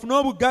ebintu bafune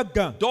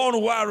obugagga,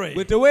 don't worry.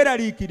 bwe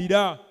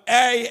teweeraliikirira,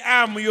 I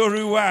am your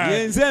reward.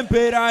 yenze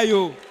empeera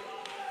yo,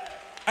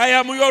 I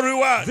am your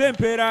reward. nze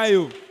empeera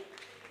yo.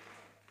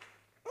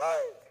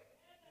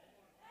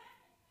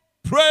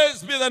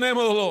 Praise be the name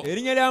of the Lord.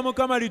 erinnya lya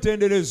Mukama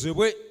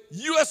litenderezebwe.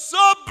 You are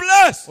so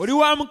blessed oli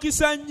wa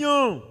mukisa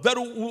nnyo that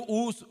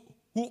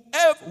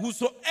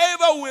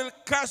whosoever will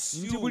curse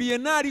nti you buli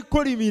yenna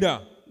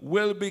alikolimira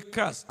will be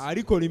cursed,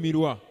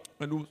 alikolimirwa,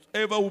 and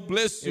whoever will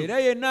bless you, era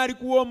yenna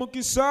alikuwa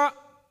omukisa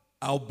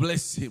I'll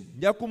bless him.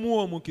 nja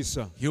kumuwa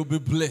omukisa, He'll be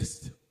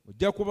blessed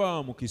ojja kuba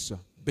wa mukisa,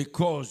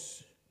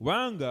 because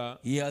kubanga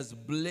he has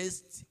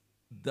blessed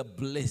the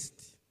blessed.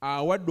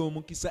 awadde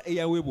omukisa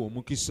eyaweebwa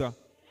omukisa.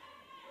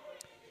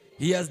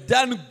 He has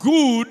done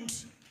good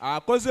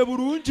akoze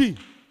bulungi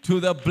to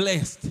the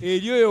blessed.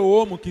 eri oyo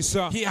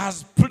ow'omukisa. He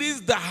has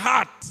pleased the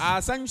heart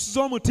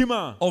asanyusiza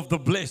omutima of the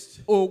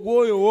blessed.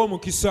 ogw'oyo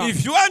ow'omukisa.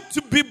 If you want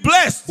to be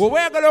blessed, bw'oba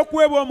oyagala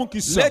okuweebwa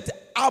omukisa, let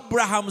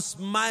Abraham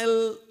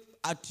smile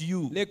at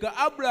you. leka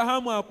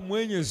Abulahamu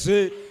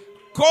akumwenyeze.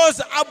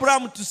 Cause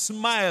Abraham to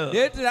smile.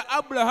 leetera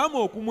Abulahamu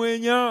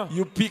okumwenya,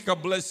 You pick a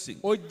blessing.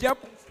 ojja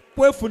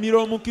kwefunira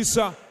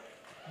omukisa.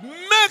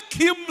 Make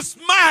him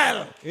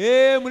smile.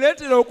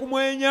 Muleetere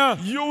okumwenya,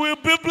 You will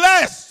be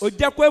blessed.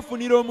 ojja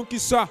kwefunira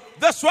omukisa.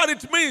 That's what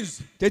it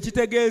means.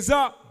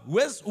 Tekitegeeza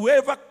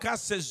Whoever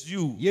curses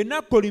you, yenna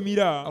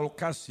akolimira, I'll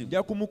curse him.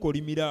 ojja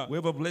kumukolimira.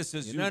 Whoever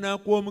blesses you. Yenna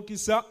n'akuwa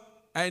omukisa.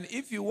 And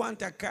if you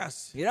want a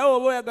curse, Era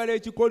bw'oba oyagala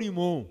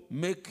ekikolimo,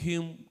 make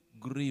him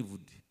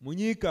grieved.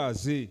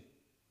 munyiikaaze,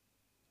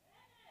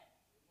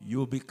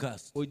 You'll be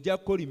cursed. ojja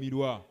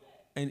kukolimirwa.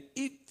 And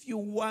if you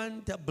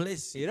want a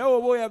blessing, Era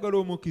bw'oba oyagala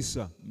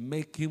omukisa,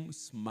 make him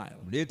smile.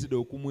 muleetere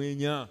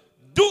okumwenya.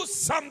 Do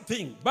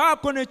something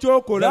baako ne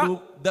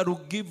kyokola that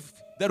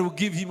will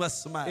give him a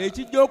smile.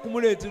 ekijja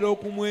okumuleetera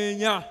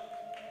okumwenya.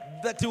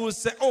 That he will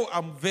say, "Oh,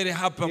 I'm very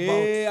happy about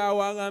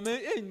awo agambe,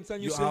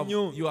 nsanyuse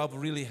nnyo, you have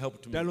really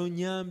helped me. ddala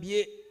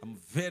onnyambye, I'm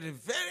very,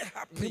 very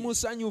happy ndi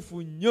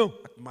musanyufu nnyo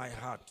at my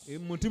heart mu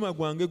mutima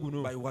gwange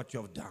guno by what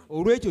you have done."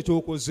 olw'ekyo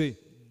ky'okoze.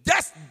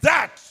 Just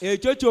that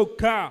ekyo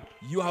kyokka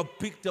you have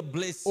picked a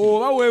blessing,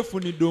 oba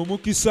weefunidde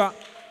omukisa,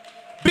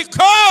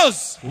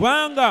 because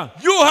kubanga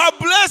you have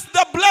blessed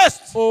the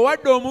blessed.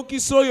 owadde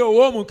omukisa oyo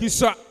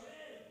ow'omukisa.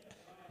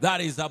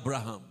 That is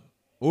Abraham.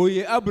 oyo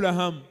ye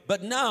Abulahamu.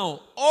 But now,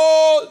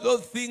 all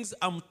those things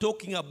I'm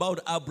talking about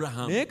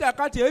Abraham, naye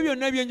kaakati ebyo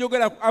byonna bye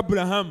njogera ku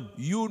Abulahamu,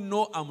 you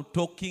know I'm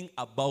talking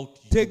about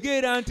you.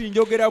 tegeera nti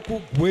njogera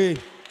ku ggwe.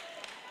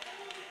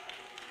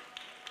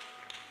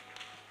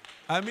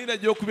 Amina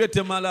gyokubye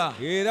temala.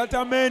 That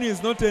amen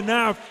is not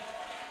enough.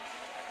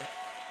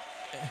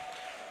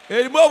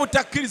 Erimu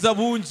obutakkiriza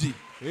bungi.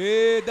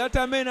 That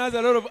amen has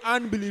a lot of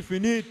unbelief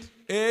in it.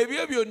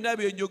 Ebyo byonna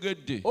bye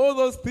njogedde. All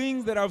those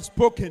things that I've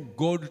spoken,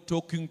 God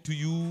talking to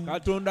you.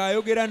 Katonda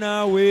ayogera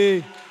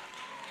naawe.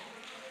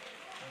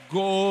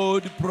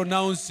 God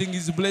pronouncing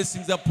his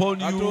blessings upon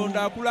you.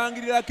 Katonda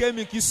akulangirirako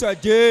emikisa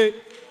gye.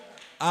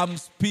 I'm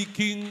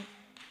speaking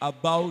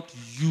about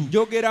you,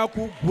 Njogera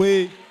ku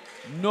ggwe.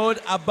 not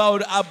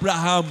about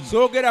Abraham.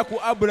 Soogera ku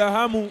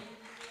Abulahamu.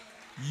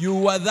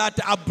 You are that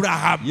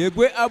Abraham. Ye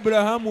gwe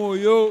Abulahamu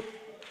oyo.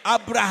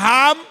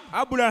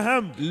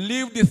 Abraham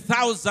lived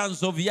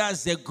thousands of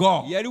years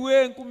ago. Yaliwo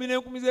enkumi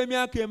n'enkumi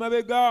z'emyaka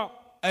emabega.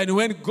 And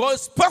when God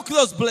spoke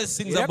those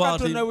blessings Era about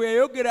Katonda him, bwe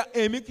yayogera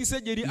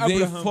emikisa gye eri they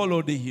Abulahamu,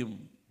 followed him.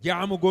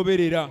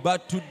 gyamugoberera.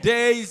 But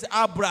today's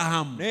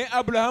Abraham Naye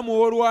Abulahamu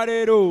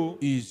ow'olwaleero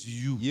is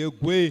you. ye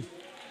gwe.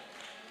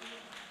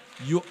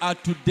 You are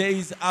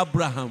today's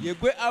Abraham. Ye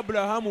gwe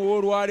Abulahamu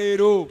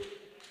ow'olwaleero.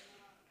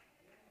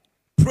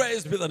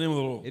 Praise be the name of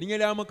the Lord. Erinnya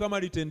lya Mukama Now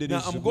I'm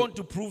litenderezebwe. going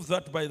to prove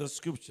that by the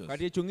scriptures.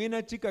 Kati ekyo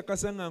ngenda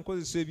kikakasa nga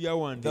nkozesa The very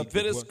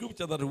ebyawandiikibwa.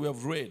 scripture that we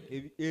have read.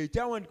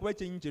 Ekyawandiikibwa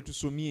kyennyini kye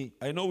tusomye.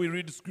 I know we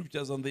read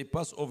scriptures and they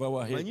pass over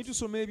our Manyi heads.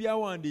 tusoma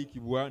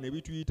ebyawandiikibwa ne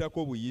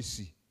bituyitako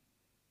buyisi.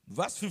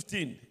 Verse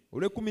 15.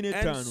 Olw'ekkumi And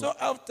n'ettaano. so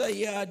after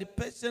he had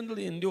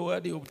patiently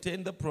endured, he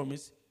obtained the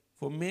promise.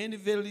 For men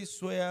verily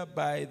swear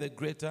by the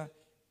greater,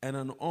 and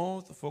an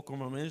oath for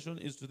confirmation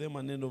is to them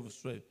an end of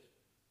strife.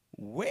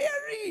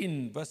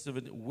 Wherein, verse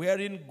 7,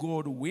 wherein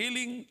God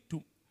willing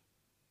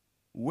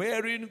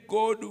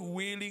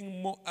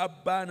more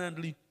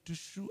abundantly to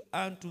shew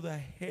unto the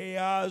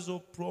heirs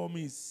of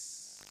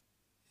promise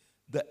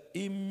the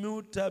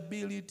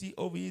immutability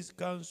of his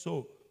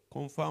counsel,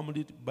 confirmed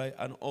it by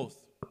an oath,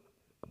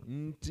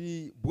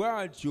 nti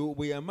bw'atyo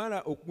bwe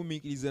yamala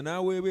okugumiikiriza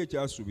n'aweebwa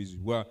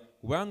ekyasuubizibwa,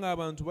 kubanga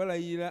abantu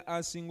balayirira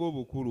asinga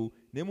obukulu,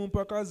 ne mu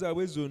mpaka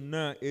zaabwe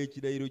zonna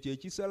ekirayiro kye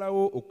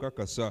kisalawo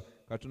okukakasa.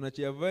 Katonda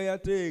kyeyava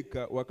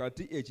yateeka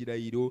wakati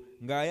ekirayiro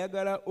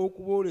ng'ayagala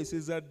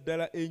okubooleseza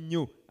ddala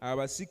ennyo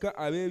abasika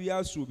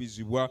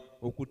ab'ebyasuubizibwa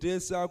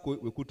okuteesa kwe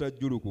bwe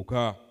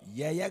kutajjulukuka.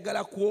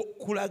 Yayagala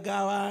kulaga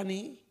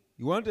abaani?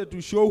 He wanted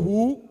to show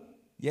who?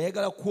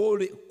 Yayagala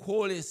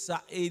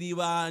kwolesa eri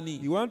baani?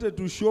 He wanted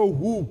to show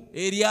who?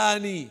 Eri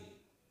ani?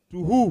 To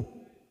who?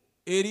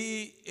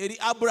 Eri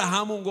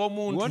Abrahamu He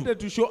ng'omuntu? wanted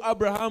to show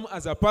Abraham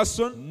as a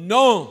person?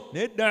 No.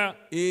 Nedda.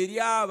 Eri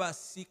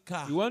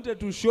abasika. He wanted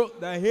to show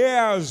the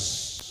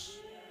heirs.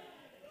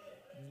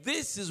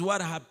 This is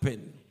what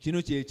happened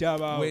Kino kye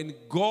kyabaawo. when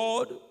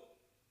God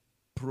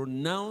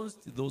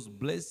pronounced those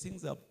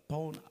blessings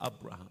upon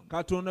Abraham.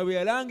 Katonda bwe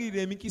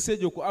yalangirira emikisa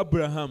egyo ku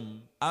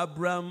Abraham,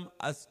 Abraham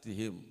asked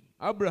him,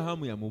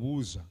 Abrahamu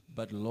yamubuuza,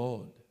 but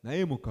Lord,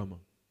 naye Mukama,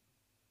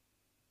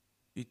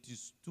 it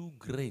is too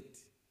great.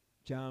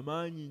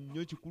 kyamaanyi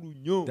nnyo, kikulu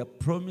nnyo, The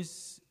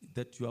promise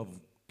that you have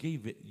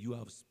given, you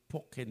have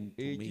spoken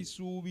to me,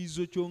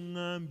 ekisuubizo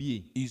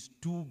ky'oŋŋambye is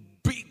too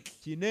big.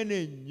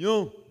 kinene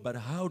nnyo, But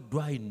how do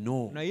I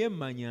know naye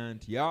mmanya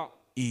ntya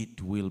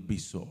it will be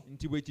so?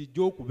 nti bwe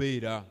kijja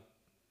okubeera.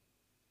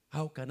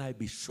 How can I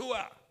be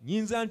sure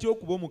Nnyinza ntya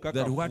okuba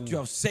that what you omukakafu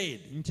have said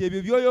nti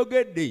ebyo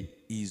by'oyogedde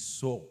is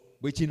so?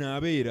 bwe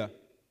kinaabeera?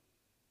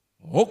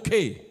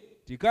 Okay,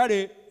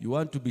 Tikale you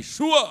want to be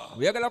sure?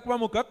 oyagala kuba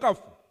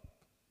mukakafu,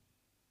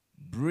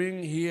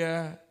 Bring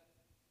here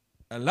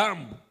a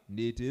lamb,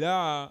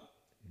 ndeetera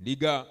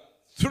ndiga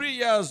 3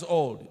 years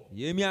old.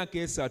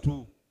 y'emyaka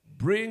 3.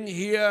 Bring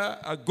here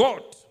a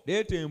goat.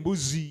 Leeta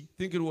embuzi,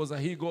 Think it was a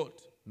he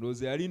goat.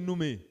 ndowooza yali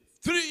nnume,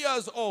 3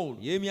 years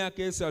old.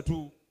 y'emyaka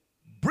 3.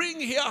 Bring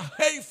here a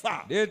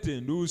heifer. Leeta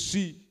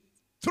enduusi,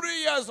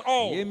 3 years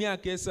old.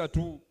 y'emyaka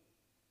 3.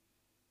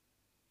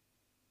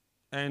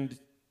 And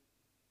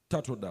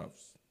turtle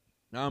doves.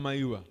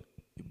 N'amayiba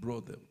He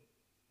brought them.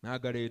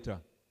 n'agaleeta.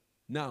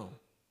 Now,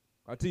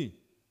 Kati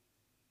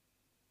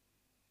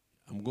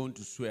I'm going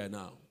to swear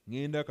now.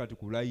 ŋŋenda kati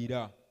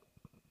kulayira.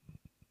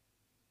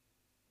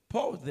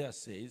 Paul there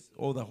says,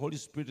 or the Holy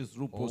Spirit is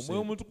through Paul Omwoyo saying,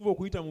 Omutukuvu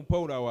okuyita mu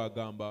Pawulo awo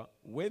agamba,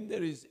 when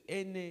there is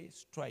any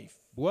strife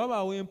bwe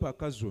wabaawo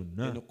empaka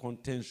zonna, and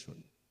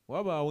contention,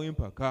 wabaawo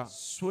empaka,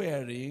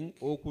 swearing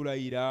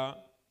okulayira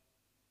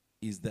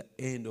is the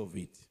end of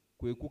it.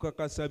 kwe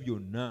kukakasa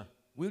byonna.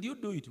 Will you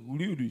do it?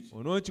 Will you do it?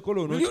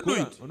 Onookikola, Will you do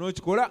onookikola, it?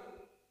 onookikola.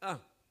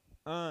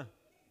 Ah,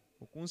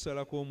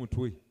 Okunsalako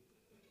omutwe.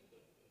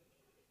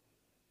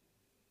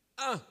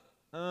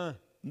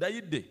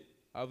 ndayidde.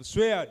 I've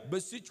sweared, Bwe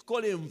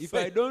sikikola if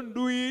I enfe. don't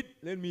do it,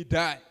 let me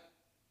die.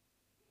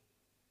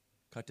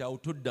 Kati awo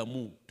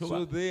toddamu.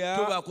 So there,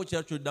 Tobaako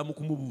kirala kyoddamu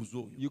kumubuuza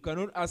oyo. you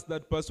cannot ask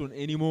that person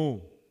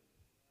anymore.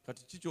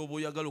 Kati ki ky'oba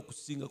oyagala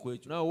okusinga ku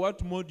ekyo? Now,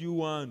 what more do you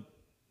want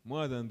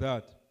more than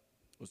that?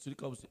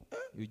 Osirika busi.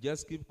 You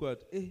just keep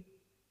quiet.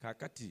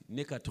 Kaakati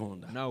ne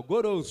Katonda Now,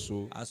 God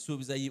also,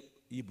 asuubiza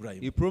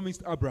Ibrahim. He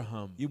promised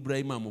Abraham.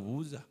 Ibrahim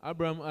amubuuza.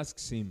 Abraham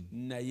asks him,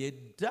 Naye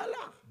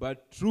ddala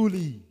but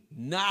truly,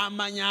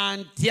 n'amanya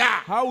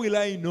ntya how will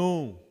I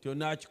know nti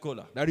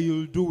onaakikola? that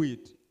you'll do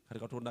it? Kati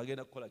Katonda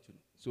agenda kukola kino.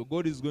 So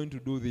God is going to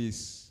do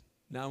this.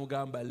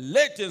 N'amugamba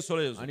leeta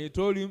ensolo ezo. And He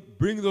told him,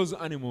 bring those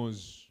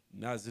animals.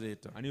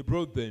 N'azireeta. And he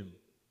brought them.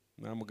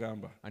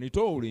 N'amugamba And he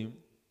told him,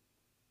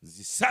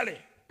 zisale.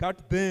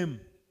 cut them.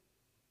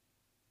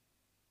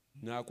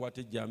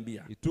 N'akwata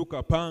ejjambiya. He took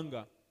a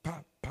panga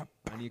Pa, pa,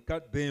 pa. and he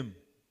cut them.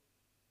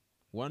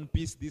 One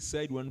piece this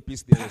side, one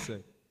piece the other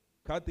side.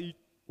 Cut it,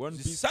 one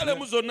piece.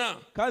 Zisalemu zonna.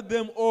 Cut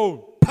them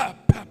all. Pa,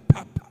 pa,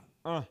 pa,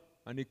 pa.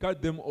 And he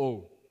cut them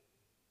all.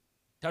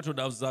 Turtle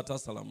doves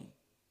z'atasalamu.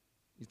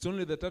 It's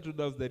only the turtle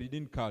doves that he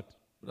didn't cut.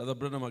 Brother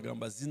Branham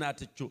agamba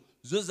zinaate kyo.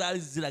 Zo zaali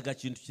ziraga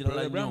kintu kirala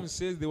Brother nnyo. Brown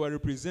says they were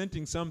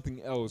representing something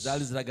else.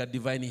 Zaali ziraga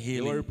divine They were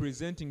healing.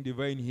 representing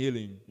divine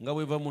healing. Nga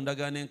bw'eva mu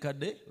ndagaano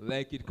enkadde,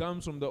 Like it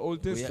comes from the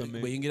Old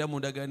Testament. bw'eyingira mu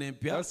ndagaano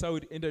empya, That's how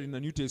it entered in the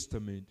New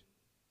Testament.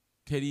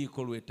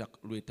 teriiko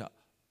lweta.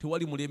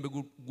 Tewali mulembe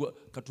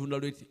Katonda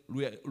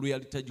lwe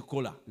yali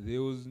tagikola. There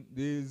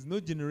is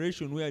no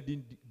generation where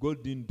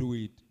God didn't do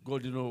it.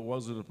 God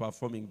wasn't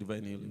performing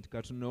divine healing.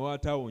 Katonda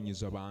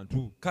w'ataawonyeza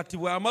bantu. Kati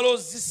bw'amala Now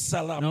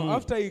ozisalamu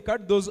after he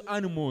cut those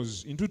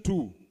animals into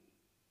two,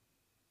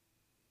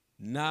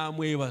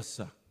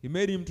 n'amwebasa, he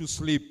made him to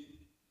sleep.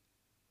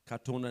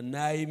 Katonda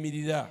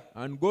n'ayimirira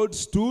And God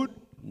stood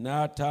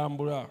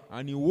n'atambula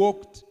and he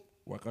walked.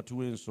 wakati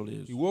w'ensolo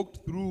He ezo.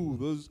 walked through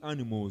those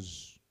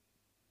animals.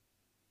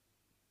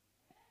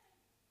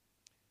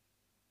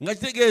 Nga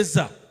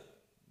kitegeeza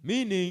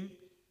Meaning,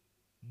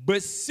 bwe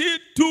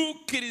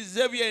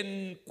situukirize bye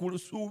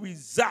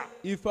nkusuubiza,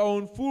 if I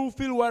won't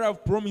fulfill what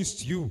I've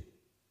promised you,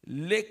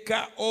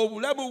 leka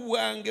obulamu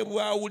bwange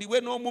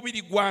bwawulibwe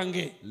n'omubiri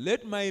gwange.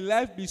 let my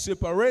life be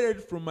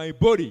separated from my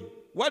body.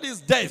 What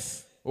is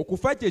death?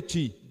 Okufa kye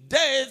ki?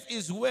 Death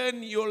is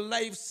when your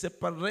life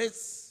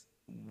separates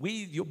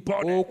with your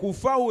body.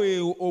 okufa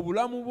weewo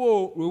obulamu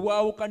bwo lwe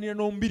bwawukanira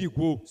n'omubiri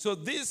gwo. So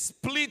these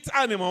split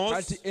animals,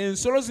 kati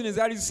ensolo zino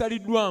ezaali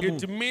zisaliddwamu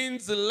it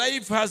means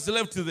life has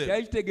left them.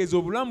 kyali kitegeeza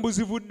obulamu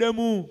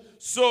buzivuddemu.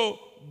 So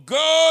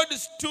God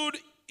stood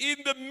in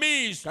the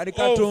midst kati of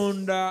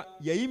Katonda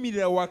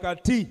yayimirira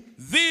wakati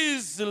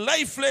these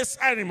lifeless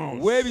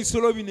animals,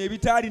 w'ebisolo bino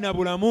ebitaalina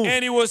bulamu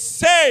and he was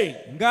saying,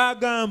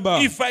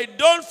 ng'agamba if I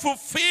don't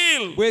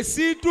fulfill bwe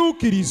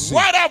siituukirize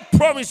what I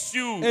promised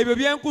you, ebyo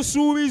bye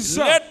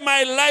nkusuubiza let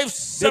my life leka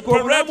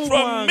separate obulamu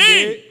from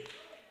me.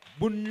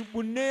 bwange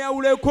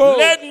bunneeyawuleko,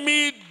 Let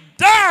me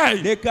die.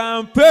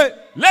 leka mpe,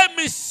 Let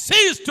me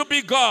cease to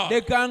be God.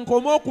 leka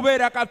nkome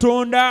okubeera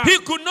Katonda. He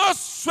could not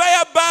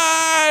swear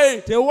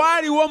by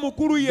Tewaaliwo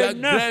mukulu the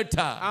yenna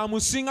greater.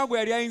 amusinga gwe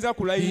yali ayinza He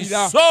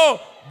kulayirira, saw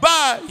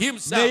by ne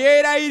himself.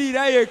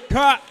 yeerayirira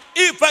yekka.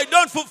 If I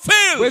don't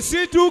fulfill, bwe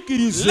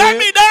siituukirize let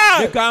me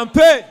die. leka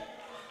mpe.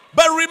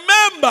 But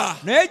remember,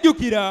 Naye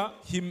jjukira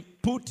he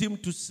put him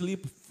to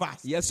sleep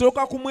fast.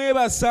 yasooka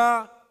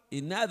kumwebasa.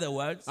 In other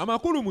words,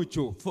 Amakulu mu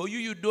kyo, for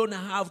you don't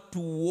have to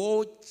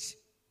watch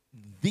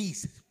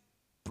this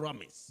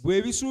promise. bwe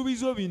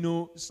ebisuubizo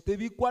bino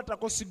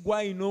tebikwatako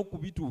sigwayina You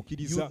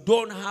okubituukiriza.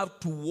 don't have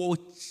to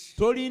watch.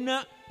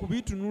 Tolina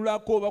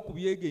kubitunulako oba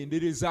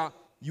kubyegendereza.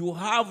 You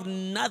have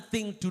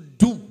nothing to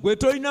do Bwe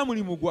tolina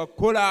mulimu gwa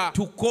kukola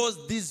to cause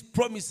these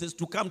promises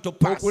to come to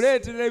pass.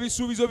 okuleetera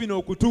ebisuubizo bino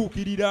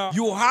okutuukirira.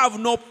 You have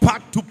no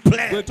part to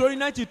play. Bwe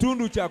tolina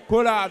kitundu kya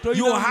kukola, You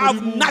tolina have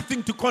mulimu.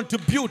 nothing to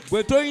contribute.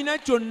 Bwe tolina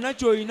kyonna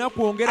ky'olina I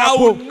will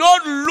kwongerako,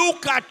 not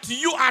look at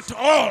you at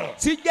all.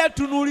 sijja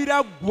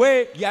tunuulira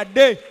ggwe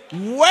yadde.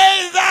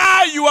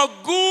 Whether you are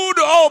good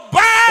or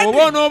bad,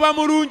 Oba onooba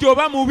mulungi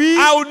oba mubi,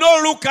 I will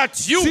not look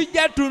at you.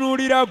 sijja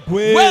tunuulira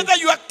ggwe. Whether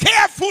you are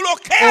careful or Oba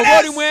oli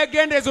careless,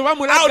 mwegendereza oba I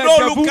will not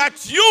look mulagajjavu,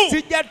 at you.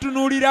 sijja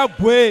tunuulira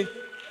ggwe.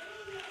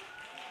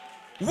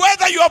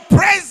 Whether you are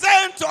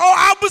present or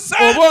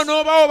absent, Oba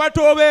onoobawo oba I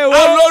toobeewo,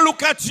 will not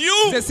look at you.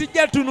 nze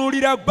sijja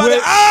tunuulira But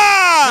ggwe.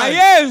 I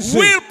Naye nze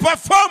will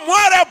perform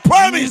what I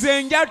promised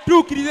nze nja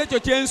tuukiriza ekyo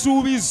kye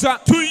nsuubiza.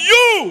 to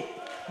you,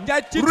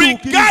 Nja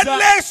kituukiriza,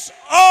 regardless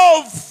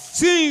of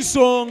si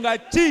nsonga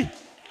ki.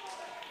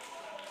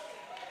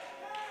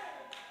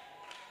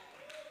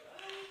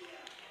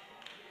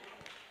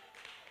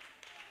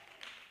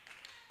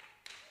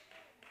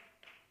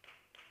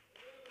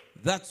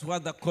 That's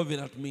what the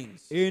covenant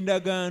means.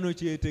 Endagaano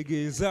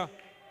kyetegeeza.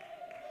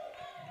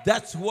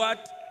 That's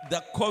what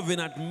the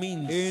covenant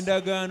means.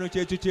 Endagaano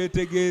kyekyo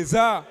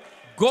kyetegeeza.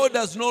 God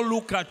does not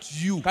look at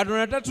you.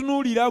 Katonda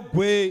tatunuulira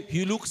ggwe,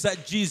 He looks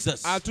at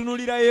Jesus.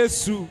 atunuulira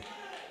Yesu.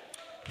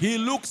 He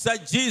looks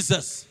at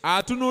Jesus.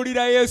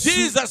 Atunuulira Yesu.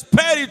 Jesus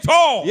paid it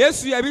all.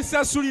 Yesu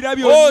yabisasulira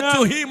Oh,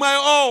 to byonna. him I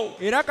owe.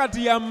 Era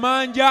kati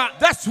yammanja.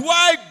 That's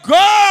why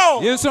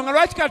God Y'ensonga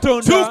lwaki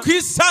Katonda took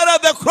his son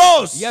at the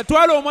cross,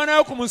 yatwala omwana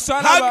we ku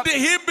musalaba, hugged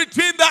him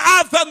between the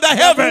earth and the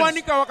heavens,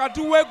 yamuwanika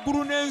wakati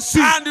w'eggulu n'ensi,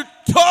 and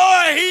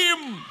tore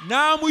him,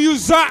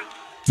 n'amuyuza,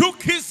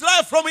 took his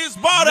life from his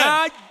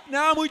body.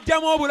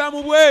 n'amuggyamu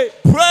obulamu bwe.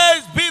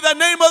 Praise be the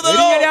name of the Erinnya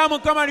Lord. lya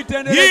Mukama He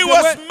litenderezebwe.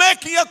 was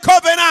making a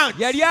covenant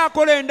Yali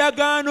akola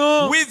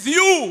endagaano with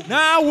you.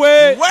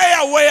 naawe.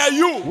 Where were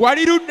you?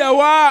 Wali ludda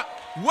wa?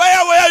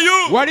 Where were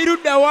you? Wali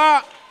ludda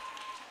wa?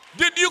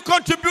 Did you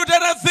contribute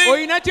anything?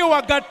 Olina kye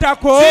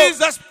wagattako?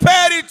 Jesus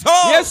paid it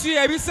all. Yesu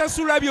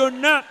yabisasula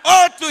byonna.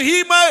 All to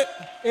him.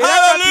 Era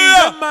kati nze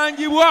Hallelujah.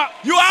 mmanjibwa.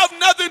 You have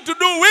nothing to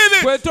do with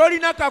it. Bwe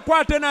tolina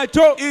kakwate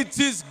nakyo. It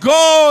is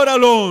God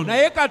alone.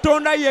 Naye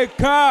Katonda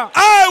yekka.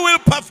 I will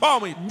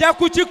perform it. Nja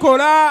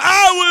kukikola.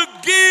 I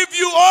will give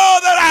you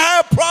all that I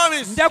have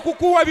promised. Nja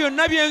kukuwa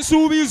byonna bye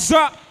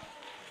nsuubiza.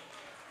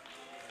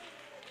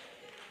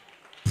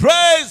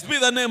 Praise be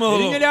the name of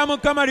the Erinnya Lord.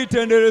 lya Mukama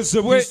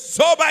litenderezebwe. He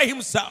saw by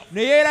himself.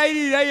 Ne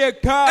yeerayirira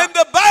yekka. And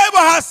the Bible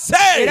has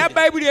Era said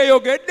Bayibuli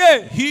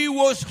eyogedde. he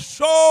was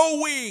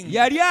showing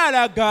Yali the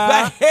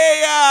alaga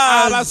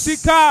hairs.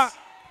 abasika.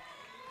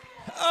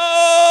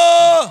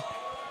 Oh,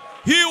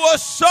 he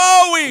was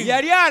showing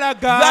Yali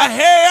the alaga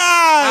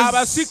hairs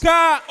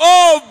abasika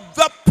of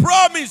the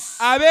promise.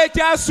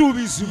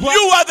 ab'ekyasuubizibwa.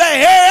 You are the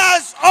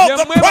heirs of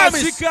the Yemmwe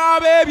promise. basika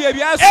ab'ebyo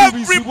Every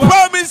ebyasuubizibwa.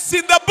 promise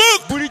in the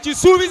book, Buli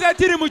kisuubizo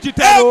kiri mu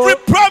kitabo, every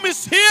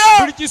promise here,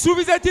 buli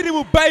kisuubizo kiri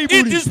mu it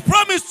Bayibuli is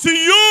promised to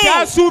you.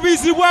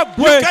 kyasuubizibwa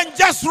You ggwe. can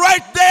just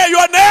write there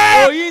your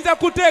name. Oyinza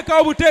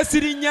kuteekawo buteesi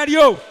linnya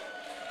lyo.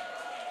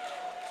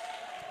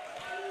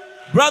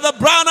 Brother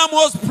Branham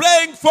was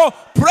praying for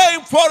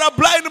a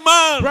blind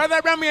man, Brother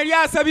Abraham yali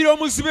asabira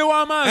omuzibe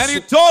and he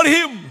w'amaaso, told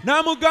him,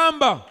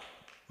 n'amugamba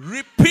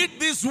repeat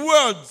these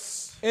words.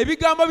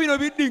 ebigambo bino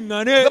The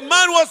biddiŋŋane.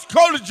 man was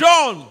called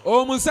John.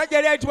 Omusajja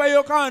yali ayitibwa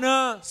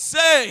Yokaana,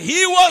 Say,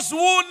 he was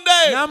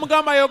wounded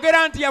n'amugamba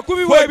ayogera nti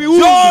yakubibwa for ebiwundu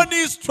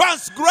John's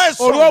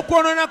transgression.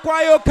 olw'okwonoona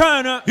kwa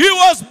Yokaana, He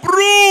was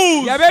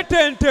bruised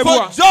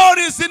yabetentebwa for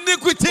John's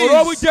iniquities.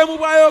 olw'obujeemu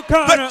bwa The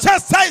Yokaana,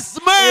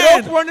 chastisement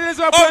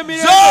olw'okubonerezebwa of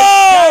kw'emirembe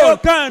gya John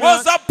Yokaana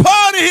was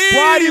upon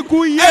kwali him,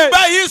 ku ye, and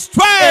by his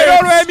era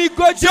stripes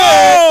n'emiggo gye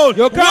John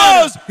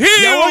Yokaana was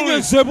healed.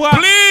 yawonyezebwa.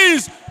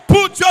 Please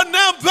put your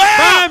name there.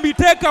 Bambi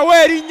teekawo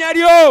erinnya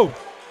lyo.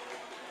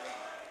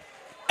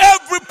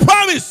 Every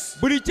promise.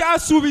 Buli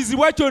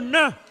kyasuubizibwa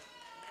kyonna.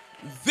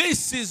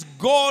 This is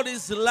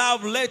God's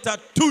love letter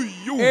to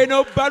you.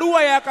 Eno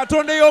bbaluwa ya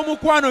Katonda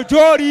y'omukwano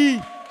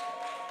gy'oli.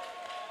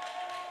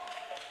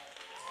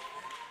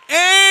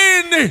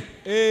 And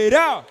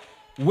Era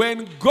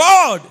when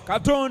God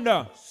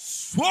Katonda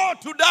swore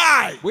to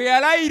die, bwe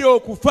yalayira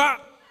okufa,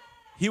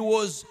 He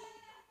was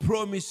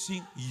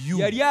promising you.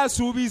 yali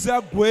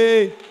asuubiza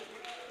ggwe.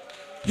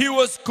 He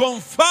was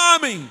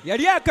confirming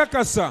Yali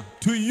akakasa.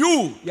 to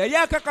you Yali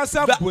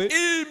akakasa the ggwe.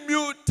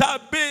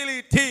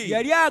 immutability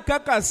Yali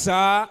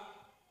akakasa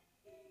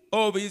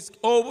of His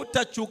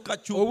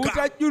obutakyukakyuka.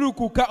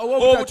 obutajjulukuka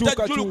oba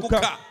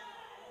obutakyukakyuka.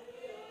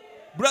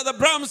 Brother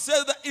Bram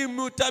says the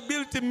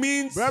immutability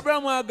means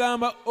Abrahamu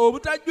agamba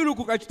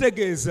obutajjulukuka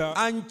kitegeeza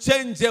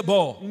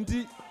unchangeable.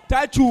 nti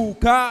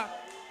takyuka.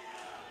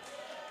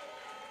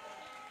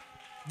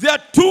 There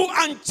are two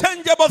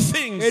unchangeable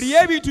things.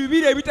 Eriyo ebintu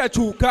bibiri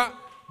ebitakyuka.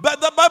 But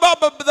the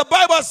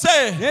Bible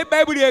says Naye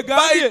Bayibuli by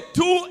egambye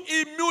two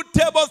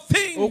immutable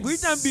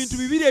okuyita mu things. bintu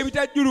bibiri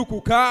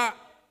ebitajjulukuka.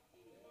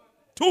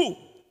 Two.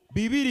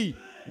 Bibiri.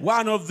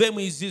 One of them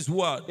is His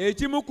word.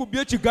 Ekimu ku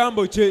byo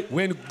kigambo kye.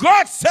 When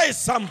God says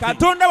something,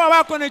 Katonda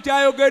bw'abaako ne it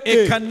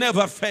kyayogedde can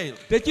never fail.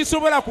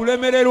 tekisobola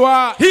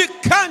kulemererwa. He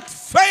can't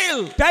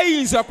fail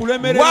Tayinza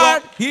kulemererwa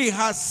what He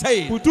has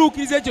said.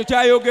 kutuukiriza ekyo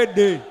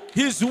ky'ayogedde.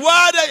 His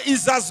word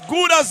is as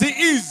good as He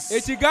is.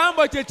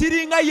 Ekigambo kye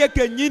kiringa ye He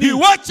kennyini.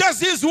 watches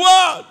His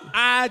word. His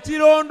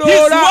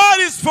Akirondoola. word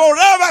is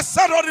forever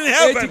settled in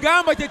heaven.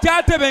 Ekigambo kye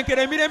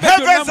kyatebenkera emirembe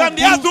Heavens gyonna and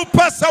mu the earth ggulu. will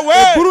pass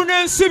away, Eggulu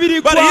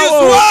n'ensi but His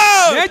biriggwawo.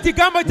 word Naye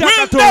ekigambo kya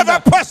will Katonda never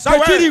pass away.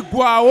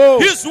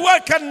 tekiriggwawo. His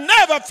word can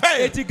never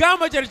fail.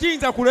 Ekigambo kye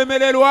tekiyinza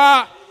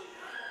kulemererwa.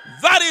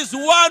 That is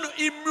one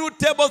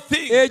immutable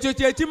thing. Ekyo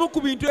kye kimu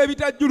ku bintu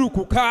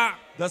ebitajjulukuka.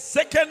 The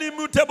second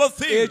immutable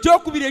thing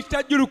Ekyokubiri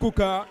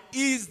ekitajjulukuka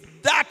is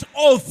that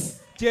oath.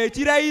 kye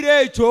kirayiro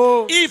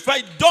ekyo. If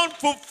I don't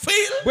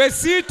fulfill Bwe what I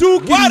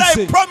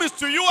siituukirize promised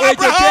to you, ekyo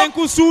kye Abraham,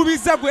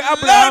 nkusuubiza gwe let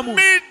Abulahamu,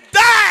 me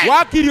die.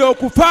 waakiri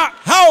okufa.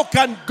 How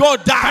can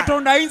God die?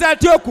 Katonda ayinza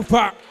atya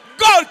okufa?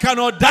 God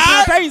cannot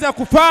Katonda die. tayinza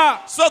kufa.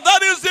 So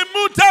that is Kati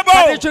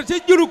immutable. ekyo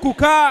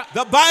kijjulukuka.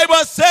 The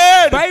Bible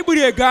said,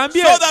 Bayibuli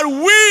egambye so that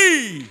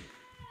we,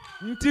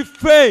 nti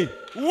ffe,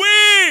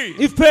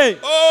 ife,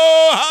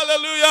 oh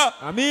hallelujah,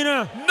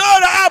 amiina,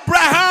 not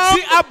Abraham,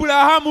 si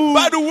Abulahamu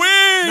but we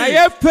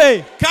naye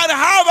ffe can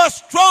have a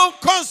strong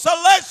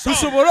consolation.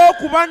 tusobole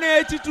okuba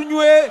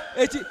n'ekitunywe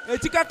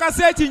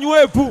ekikakasa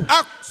ekinywevu.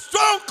 A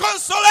strong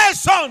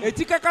consolation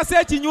Ekikakasa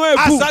as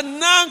ekinywevu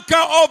an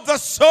anchor of the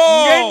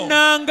soul.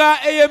 ng'ennanga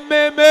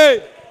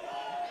ey'emmeeme.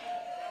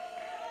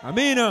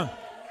 Amiina.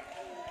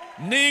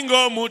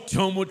 Ningo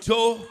muto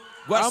muto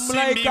I'm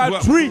like a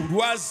gwasimbibwa tree ku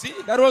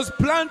lwazi that was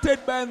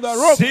planted by the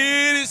rock.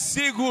 I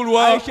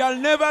sigulwa, shall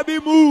never be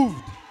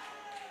moved.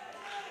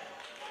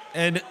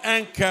 an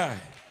anchor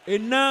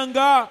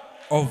Ennanga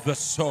of the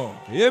soul.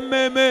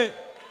 ey'emmeeme.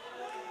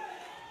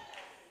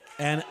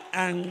 An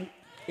anchor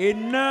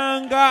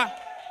Ennanga.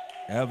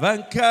 have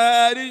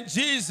anchored in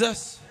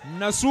Jesus.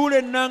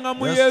 Nasuula ennanga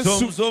mu The Yesu.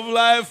 storms of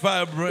life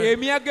I break.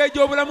 Emiyaga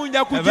egy'obulamu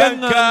nja Have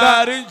kugyenganga.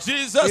 anchored in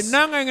Jesus.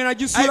 Ennanga nga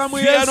nagisuula I mu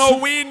fear no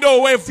Yesu. wind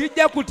or wave.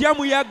 Sijja kutya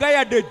muyaga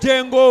yadde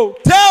ejjengo.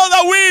 Tell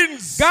the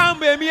winds,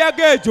 Gamba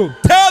emiyaga egyo.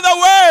 tell the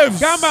waves,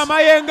 Gamba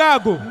amayengo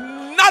ago.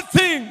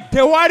 nothing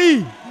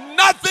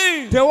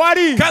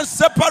can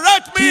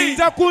separate me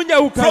kiyinza from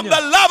kunjawukanya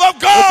the love of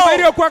okubeera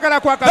God okwagala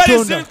kwa that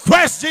is in Katonda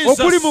Christ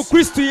okuli mu Jesus.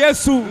 Kristo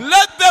Yesu.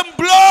 Let them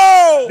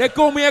blow.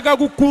 Leka omuyaga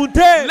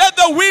gukunte. Let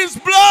the winds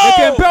Leka blow.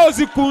 empewo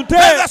zikunte.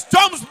 Let the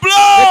storms Leka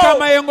blow.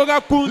 amayengo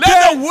gakunte.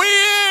 Let the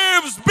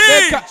waves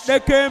beat.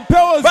 Leka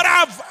empewo But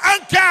I've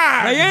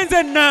anchored naye nze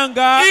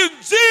ennanga in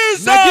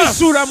Jesus.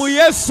 nagisuula mu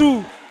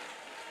Yesu.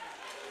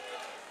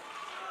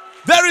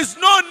 There is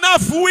not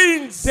enough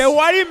winds,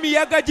 Tewali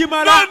miyaga not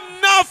gimala.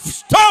 enough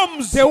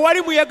storms,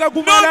 Tewali muyaga not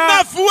gumala.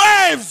 enough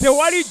waves.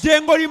 Tewali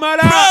jjengo limala.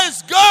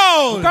 Praise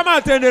God.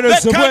 Mukama They can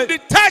atenderezebwe.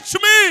 detach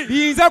me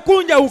Biyinza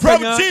from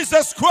kunjawukanya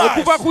Jesus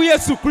okuva Christ. ku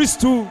Yesu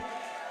Kristo.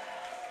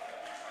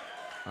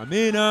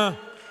 Amiina.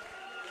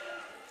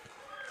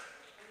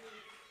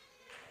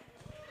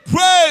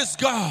 Praise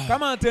God.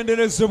 Mukama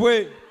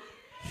atenderezebwe.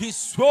 He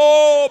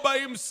swore by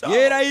himself,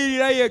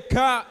 Yeerayirira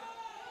yekka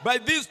by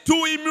these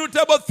two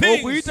immutable things,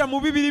 okuyita mu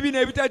bibiri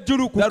bino that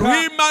ebitajjulukuka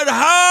we might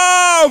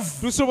have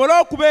tusobole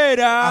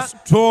okubeera a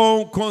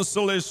strong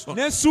consolation.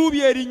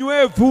 n'essuubi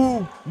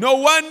erinywevu. No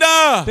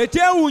wonder we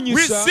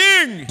Tekyewuunyisa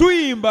sing,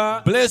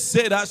 tuyimba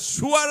blessed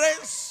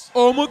assurance,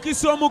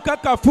 omukisa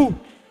omukakafu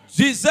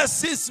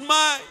Jesus is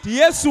mine. ti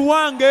Yesu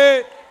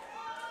wange.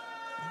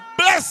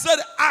 Blessed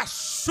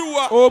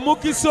assurance.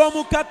 Omukisa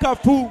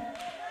omukakafu.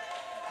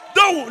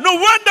 No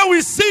wonder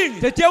we sing,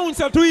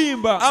 Tekyewuunyisa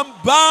tuyimba I'm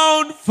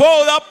bound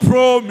for the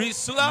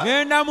promised land.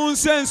 ngenda mu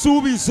nsi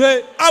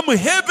ensuubize. I'm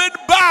heaven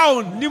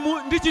bound.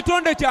 Ndi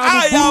kitonde kya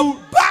I lugulu. am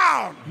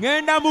down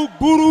ngenda mu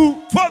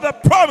ggulu for the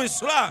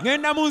promised land.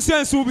 ngenda mu nsi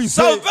ensuubize.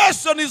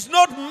 Salvation is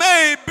not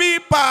maybe,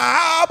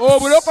 perhaps.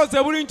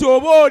 Obulokoze buli nti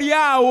oba oli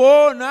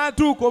awo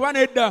n'atuuka oba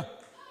nedda.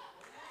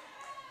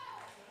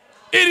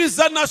 It is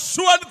an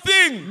assured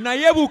thing.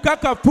 Naye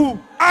bukakafu.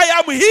 I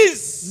am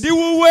his Ndi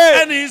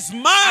wuwe. and he's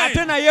mine.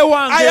 Ate naye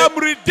wange. I am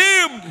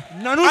redeemed. I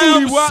am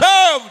Nanunulibwa.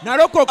 saved.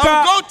 Nalokoka.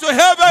 I'm going to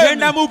heaven.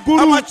 Ngenda mu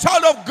ggulu. I'm a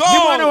child of Ndi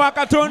mwana wa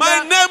God. Katonda.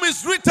 My name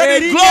is written in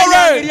Erinnya lyange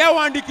glory.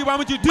 lyawandiikibwa mu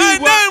My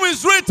kitiibwa. name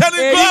is written in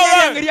Erinnya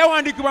lyange glory.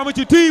 lyawandiikibwa mu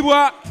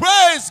kitiibwa.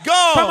 Praise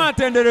God. Kama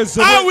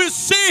atenderezebwe. I will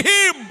see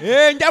him.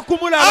 Nja I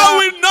kumulaba.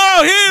 will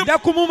know him Nja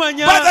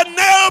kumumanya. by the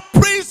nail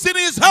prints in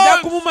his Nja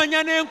hands.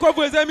 kumumanya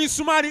n'enkovu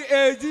ez'emisumaali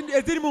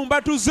eziri mu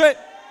mbatu ze.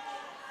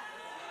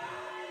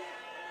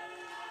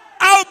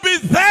 I'll be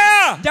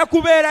there. Nja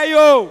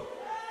kubeerayo.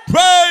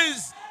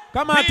 Praise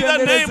Kama be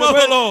the name of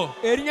the Lord.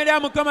 erinnya lya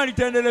Mukama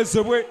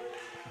litenderezebwe.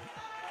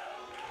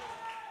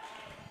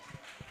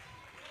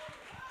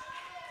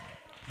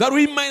 That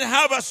we might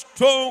have a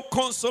strong Tusobole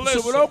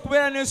consolation.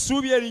 okubeera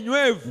n'essuubi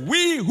erinywevu.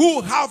 We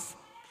who have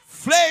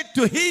fled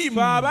to him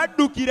Fe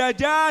abaddukira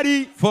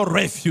gy'ali for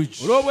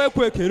refuge.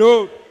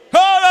 olw'obwekwekero.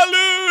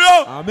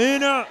 Hallelujah.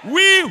 Amiina.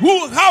 We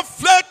who have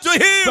fled to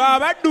Fe him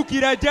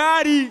abaddukira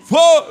gy'ali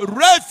for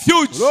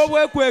refuge.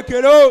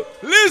 olw'obwekwekero.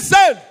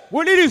 Listen,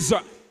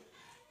 Wuliriza.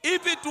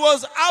 if it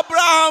was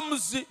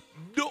Abraham's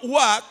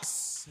works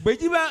Bwe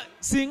kiba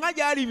singa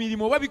gyali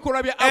mirimo oba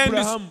bikolwa bya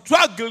Abulahamu and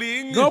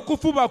struggling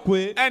n'okufuba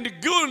kwe and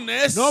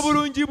goodness,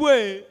 n'obulungi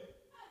bwe,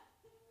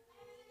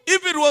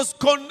 if it was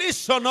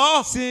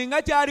conditional,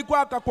 singa kyali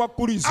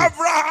kwakakwakulizo,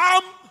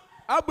 Abraham,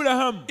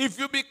 Abulahamu if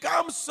you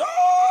become so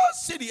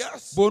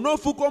serious,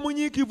 bw'onoofuuka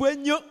omunyiikivu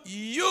ennyo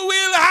you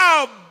will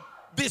have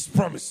these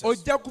promises.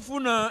 ojja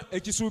kufuna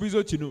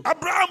ekisuubizo kino.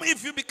 Abraham,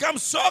 if you become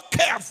so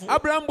careful,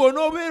 Abulahamu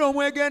bw'onoobeera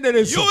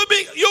omwegenderezo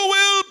you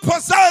will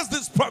possess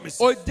these promises.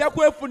 ojja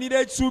kwefunira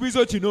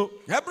ekisuubizo kino.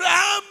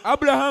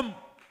 Abulahamu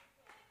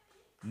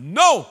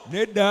No.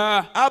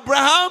 nedda.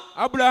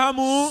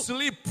 Abulahamu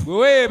Sleep. bwe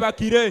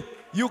weebakire.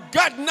 You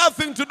got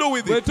nothing to do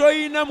with Bwe it.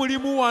 toyina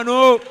mulimu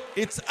wano.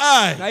 It's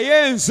I.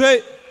 Naye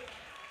nze.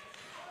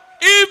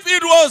 If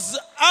it was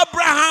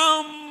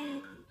Abraham,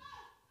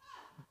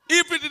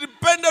 if it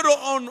depended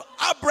on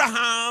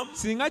Abraham,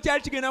 Singa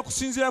kyali kigenda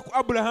kusinziira ku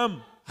Abulahamu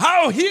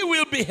how he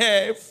will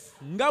behave,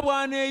 nga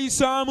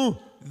bw'aneeyisaamu,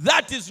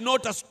 that is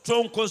not a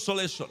strong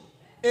consolation.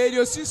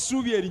 eryo si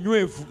ssuubi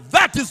erinywevu.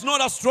 That is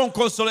not a strong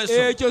consolation.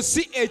 Ekyo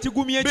si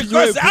ekigumya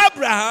Because ekinywevu.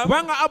 Abraham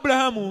Kubanga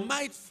Abulahamu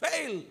might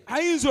fail.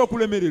 ayinza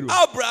okulemererwa.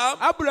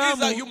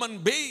 Abraham is a human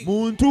being.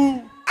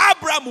 Muntu.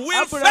 Abraham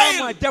will Abulahamu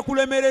fail. ajja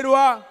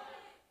kulemererwa.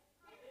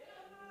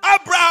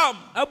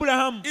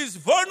 Abraham is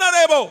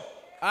vulnerable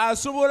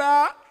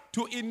Asobola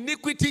to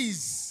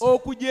iniquities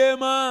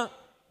okujeema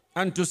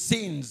and to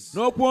sins.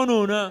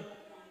 n'okwonoona.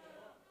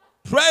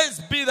 Praise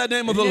be the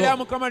name of the Erinnya lya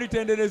Lord. Mukama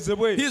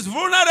litenderezebwe. He is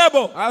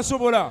vulnerable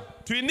Asobola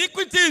to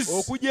iniquities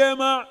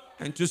okujeema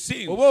and to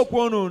sins. oba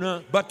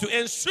okwonoona. But to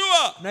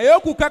ensure Naye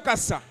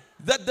okukakasa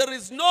that there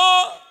is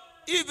no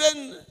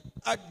even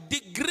a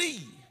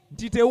degree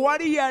nti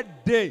tewali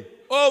yadde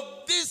of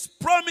this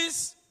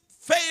promise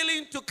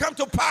failing to come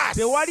to pass,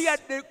 tewali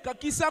yadde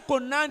kakisa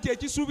konna nti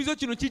ekisuubizo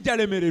kino kijja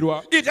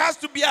lemererwa. it has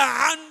to be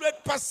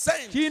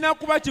 100%, Kirina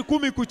kuba 100 ku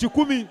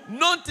 100,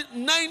 not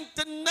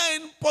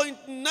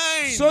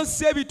 99.9, so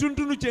si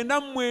ebituntunu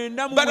 99 mu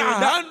but 9,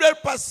 naye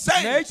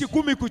 100%. 100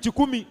 ku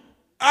 100.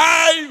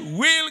 I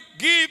will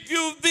give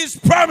you this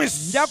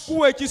promise. Nja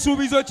kuwa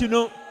ekisuubizo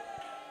kino.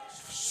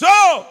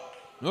 So,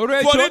 for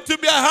N'olwekyo it to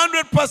be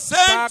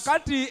 100%,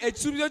 kaakati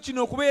ekisuubizo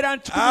kino okubeera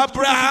nti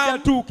Abraham,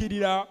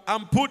 kijjatuukirira,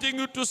 I'm putting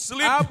you to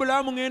sleep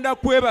Abulahamu ngenda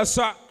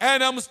kwebasa,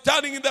 and I'm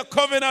standing in the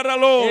covenant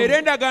alone. era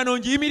endagaano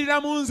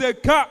ngiyimiriramu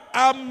nzekka,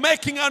 I'm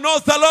making an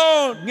oath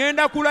alone.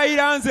 ngenda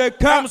kulayira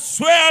nzekka, I'm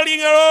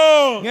swearing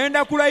alone.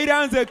 ngenda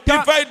kulayira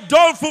nzekka. If I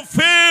don't Bwe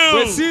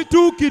fulfill,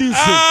 siituukirize,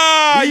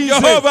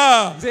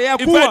 Jehovah, nze if I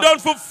yakuwa,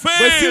 don't bwe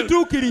fulfill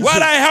siituukirize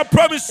what I have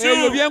promised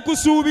ebyo you, bye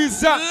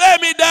nkusuubiza,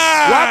 let me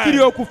waakiri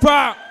die.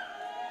 okufa.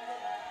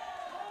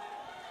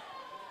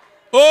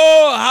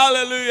 Oh,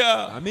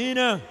 hallelujah.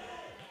 Amiina.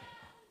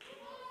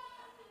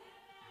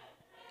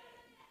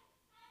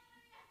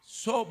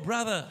 So,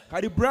 brother,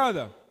 Kali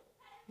brother,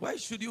 why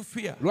should you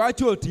fear?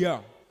 lwaki otya?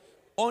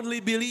 Only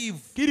believe.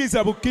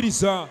 Kkiriza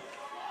bukkiriza.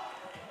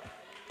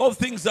 All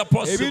things are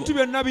possible. Ebintu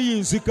byonna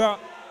biyinzika.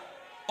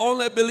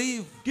 Only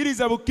believe.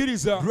 Kkiriza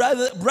bukkiriza.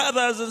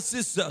 Brothers and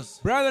sisters,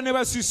 Brother ne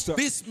basista,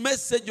 this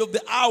message of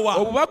the hour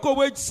obubaka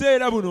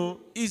obw'ekiseera buno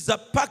is a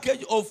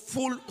package of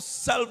full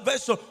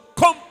salvation,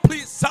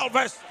 complete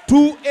salvation.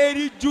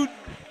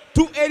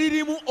 tu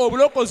eririmu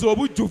obulokozi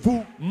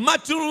obujjuvu.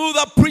 Martin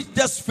Luther preached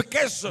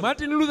justification,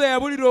 Martin Luther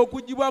yabulira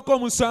okuggyibwako but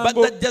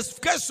omusango. the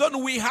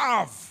justification we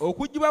have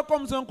Okuggyibwako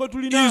omusango kwe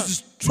tulina is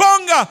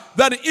stronger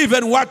than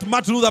even what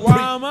Martin Luther preached.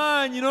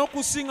 w'amaanyi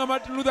n'okusinga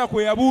Martin Luther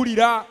kwe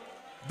yabuulira.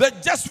 The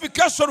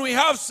justification we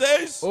have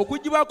says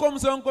Okuggyibwako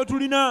omusango kwe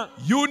tulina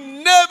you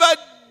never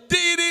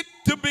did it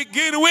to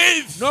begin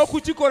with.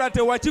 n'okukikola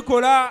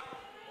tewakikola.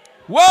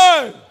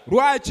 Why?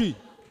 Lwaki?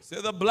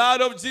 Say the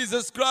blood of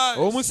Jesus Christ,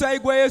 Omusaayi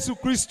gwa Yesu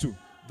Kristo,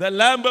 the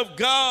Lamb of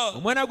God,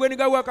 omwana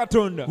gw'endiga gwa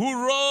Katonda,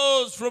 who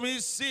rose from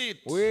his seat.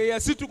 we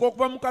yasituka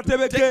okuva mu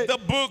katebe Take ke the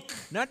book.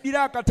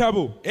 n'addira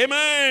akatabo.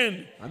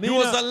 Amen. He Amina.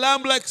 was a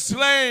lamb like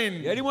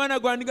slain Yali mwana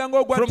gwa ndiga from the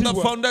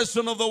ng'ogwattibwa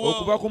foundation of the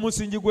okuva world. ku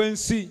musingi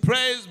gw'ensi.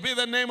 Praise be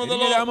the name of the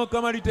Erinnya lya Lord.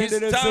 Mukama He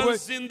litenderezebwe.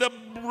 stands in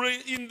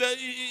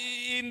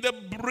the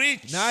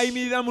breach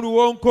N'ayimirira mu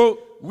luwonko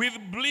with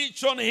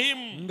bleach on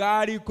him,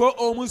 ng'aliko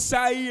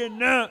omusaayi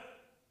yenna,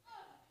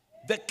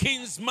 the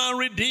kinsman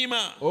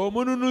redeemer.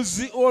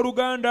 omununuzi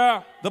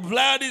w'oluganda. The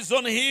blood is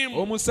on him,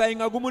 Omusaayi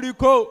nga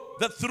gumuliko,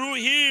 that through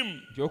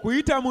him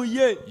ky'okuyita mu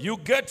ye you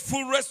get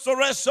full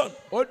restoration.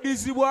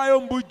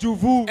 oddizibwayo mu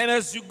bujjuvu, And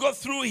as you go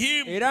through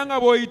him, era nga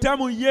bw'oyita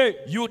mu ye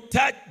you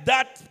touch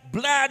that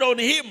blood on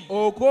him,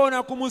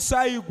 okoona ku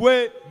musaayi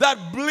gwe that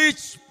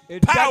bleach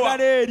eddagala power,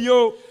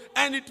 eryo,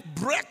 and it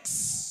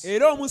breaks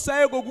era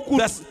omusaayi gwo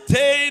the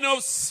stain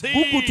of sin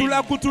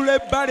gukutulatutula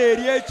ebbala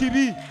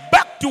ery'ekibi.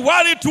 back to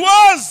what it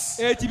was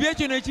Ekibi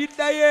ekyo ne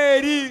kiddayo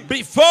eri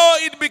before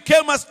it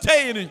became a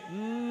stain.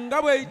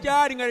 nga bwe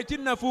kyali nga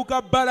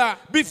tekinnafuuka bbala,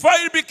 Before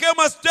it became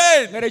a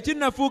stain. nga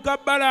tekinnafuuka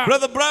bbala.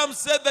 Brother Bram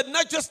said that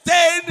natural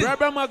stain,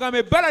 Abrahamu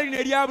agamba ebbala lino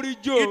erya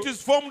bulijjo it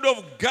is formed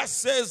of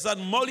gases and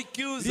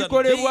molecules and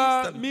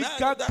likolebwa this and that.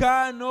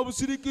 mikaka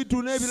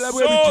n'obusirikitu n'ebirala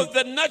bwe So biti.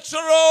 the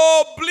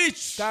natural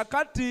bleach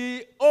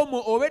Kaakati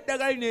omo oba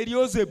eddagala lino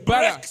eryoza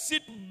ebbala breaks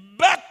it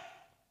back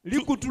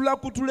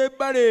likutulakutula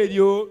ebbala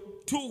eryo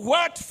to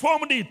what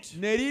formed it,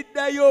 ne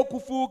liddayo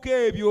okufuuka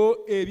ebyo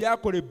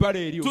ebyakola ebbala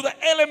eryo, to the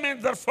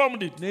elements that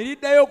formed it. ne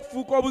liddayo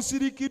okufuuka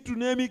obusirikitu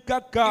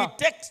n'emikaka, It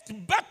takes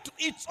it back to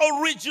its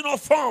original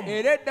form.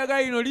 era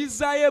eddagala lino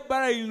lizzaayo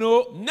ebbala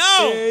lino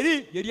Now,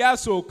 eri lye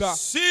lyasooka.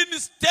 sin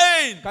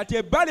stain. Kati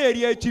ebbala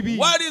ery'ekibi,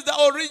 What is the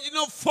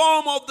original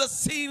form of the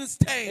sin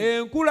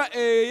stain? enkula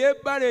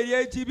ey'ebbala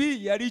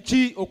ery'ekibi yali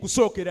ki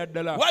okusookera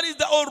ddala? What is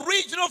the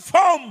original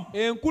form?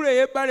 Enkula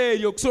ey'ebbala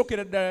eryo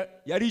okusookera ddala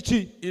yali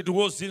ki? It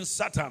was in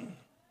Satan.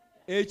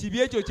 Ekibi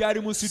ekyo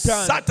kyali mu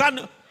Sitaani.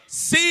 Satan,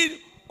 sin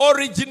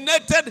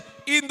originated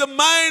in the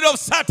mind of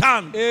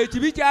Satan.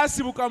 Ekibi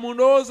kyasibuka mu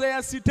ndowooza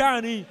ya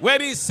Sitaani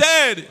When he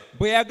said,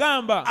 bwe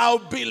yagamba I'll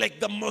be like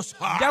the Most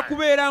nja High.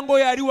 kubeera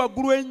ng'oyo ali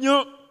waggulu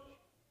ennyo.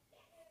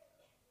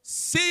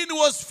 Sin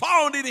was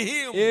found in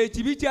him.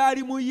 Ekibi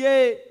kyali mu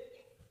ye,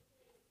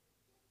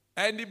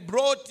 And he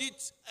brought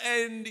it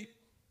and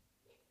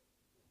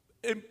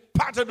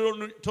imparted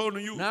it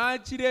on you.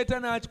 n'akireeta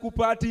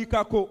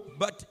n'akikupaatiikako.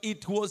 But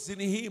it was in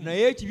him.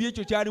 Naye ekibi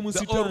ekyo kyali mu The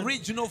Sitaani.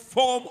 original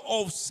form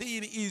of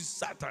sin is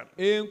Satan.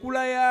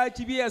 Enkula ya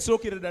kibi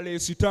yasookera ddala e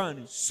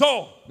Sitaani.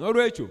 So,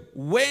 N'olwekyo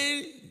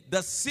when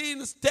the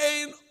sin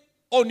stain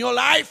on your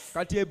life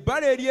kati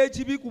ebbala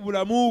ery'ekibi ku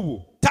bulamu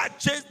bwo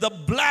touches the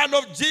blood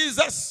of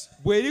Jesus,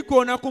 bwe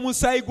likoona ku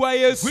musaayi gwa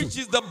Yesu which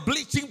is the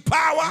bleaching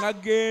power, nga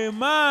ge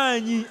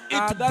maanyi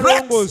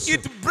agalongoosa,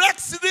 it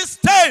breaks this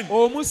stain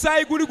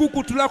omusaayi guli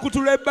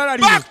gukutulakutula ebbala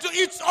lino back to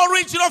its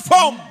original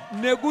form.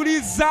 ne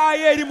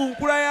gulizzaayo eri mu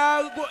nkula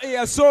yago And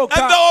eyasooka,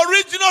 the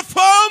original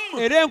form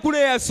era enkula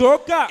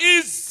eyasooka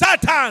is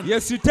Satan. ye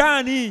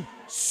Sitaani.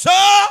 So,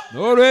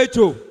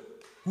 N'olwekyo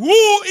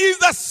who is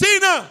the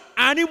sinner?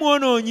 ani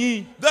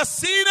mwonoonyi? The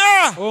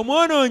sinner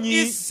Omwonoonyi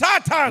is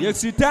Satan, ye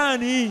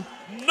Sitaani,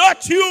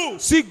 not you.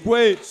 si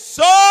ggwe.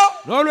 So,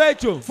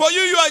 N'olwekyo for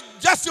you are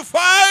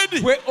justified.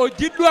 bwe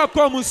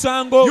oggiddwako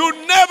omusango You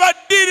never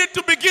did it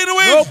to begin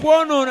with.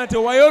 n'okwonoona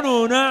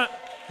tewayonoona.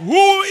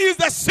 Who is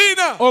the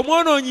sinner?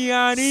 Omwonoonyi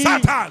y'ani?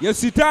 Satan. Ye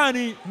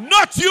Sitaani,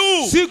 Not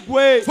you. si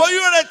ggwe. For you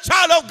are a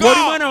child of Oli God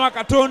mwana wa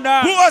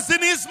Katonda who was in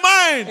his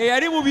mind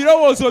eyali mu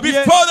birowoozo bye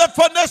before the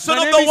foundation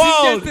nga of the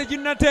n'emisingi world.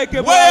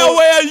 teginnateekebwawo. Where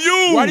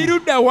were Wali you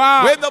ludda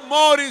wa? when the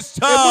morning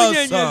stars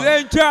Emunyenye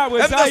and z'enkya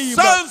bwe the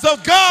zaayimba sons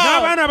of God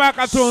n'abaana ba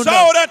Katonda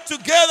shouted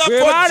together bwe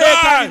for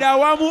baleekalira joy?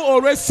 awamu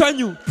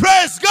olw'essanyu.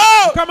 Praise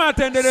God. Mukama Sons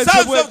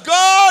atenderezebwe. of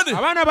God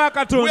Abaana ba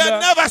were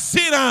Katonda never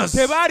sinners.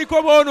 tebaaliko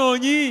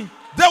boonoonyi,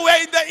 They were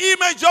in the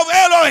image of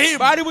Elohim.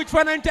 baali mu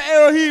kifaananyi kya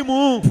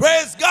Elohimu.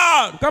 Praise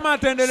God. Mukama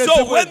So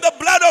atenderezebwe. when the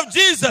blood of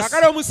Jesus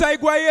Kakale omusaayi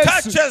gwa Yesu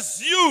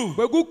touches you,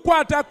 bwe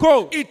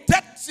gukwatako it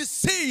takes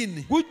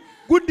sin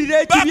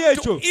guddira back ekibi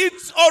to ekyo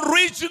its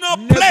original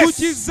ne place.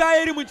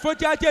 gukizzaayo eri mu kifo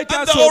kyakyo And the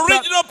ekyasooka.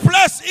 original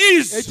place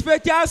is. Ekifo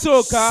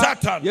ekyasooka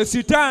Satan. ye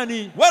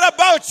Sitaani. What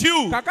about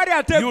you? Kakale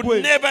ate You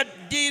ggwe never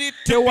did it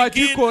to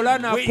tewakikola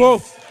begin nako,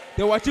 with.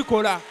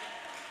 tewakikola.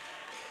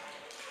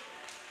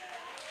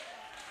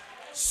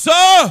 So,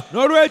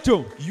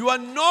 N'olwekyo you are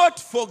not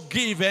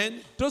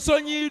forgiven,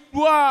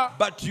 tosonyiddwa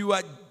but you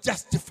are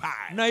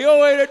justified. naye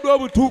oweereddwa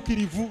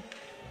obutuukirivu,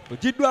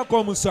 ogiddwako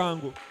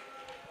omusango.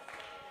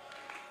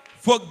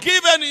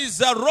 Forgiven is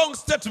a wrong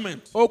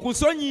statement.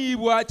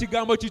 Okusonyiyibwa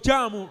kigambo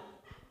kikyamu.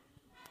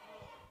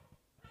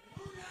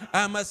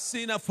 I'm a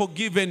sinner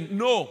forgiven.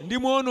 No, Ndi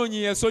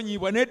mwonoonyi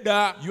yasonyiyibwa.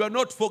 Nedda, you are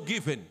not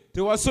forgiven.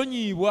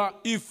 tewasonyiyibwa.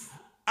 If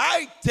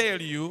I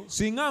tell you,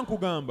 Singa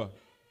nkugamba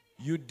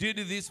you did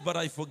this, but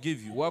I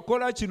forgive you.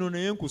 wakola kino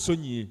naye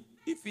nkusonyiye,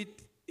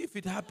 If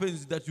it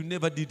happens that you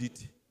never did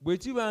it, bwe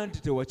kiba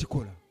nti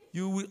tewakikola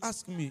you will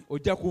ask me,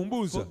 ojja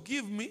kumbuuza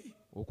forgive me.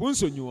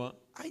 okunsonyiwa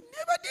I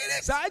never did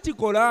it.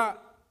 saakikola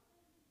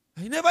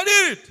I never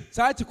did it.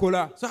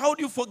 saakikola So how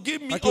do you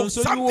forgive me kati of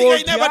something onsonyiwa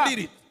I never otya did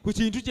it? ku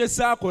kintu kye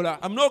saakola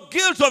I'm not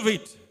guilty of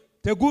it.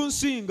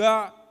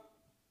 tegunsinga.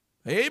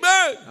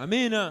 Amen.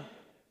 Amiina.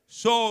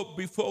 So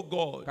before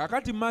God,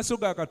 Kakati mu maaso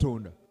ga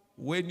Katonda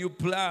when you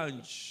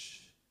plunge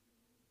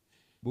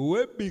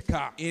bwe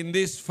webbika in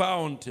this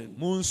fountain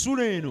mu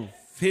nsulo eno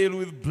filled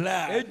with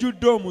blood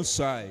ejjudde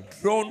omusaayi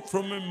drawn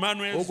from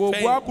Emmanuel's ogwo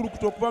vein,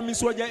 gwakulukuta okuva mu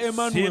miswa gya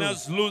Emmanuel,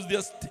 sinners lose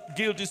their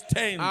guilty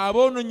stains.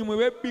 aboononyi mwe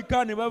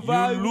bebbika ne You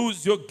bavaayo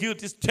lose your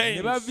guilty ne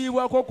stains.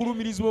 baviibwako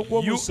okulumirizibwa You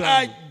are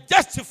okw'omusango,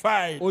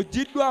 justified.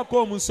 oggiddwako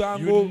You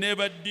omusango,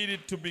 never did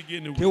it to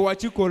begin with.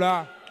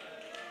 tewakikola,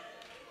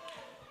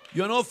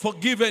 You are not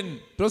forgiven.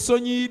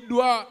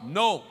 tosonyiyiddwa.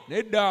 No.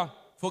 Nedda,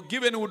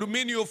 Forgiven would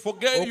mean you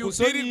forget you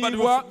did it, but you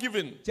were okusonyiibwa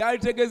forgiven.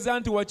 kyalitegeeza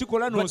nti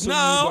wakikola But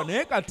n'osonyiibwa, now,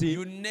 naye kati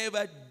you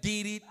never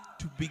did it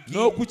to begin.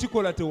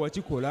 n'okukikola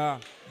tewakikola,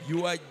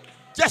 You are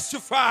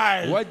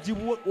justified.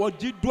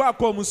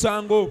 waggiddwako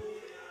omusango.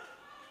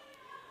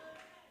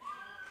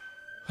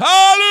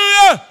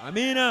 Hallelujah.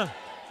 Amiina.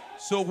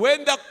 So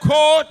when the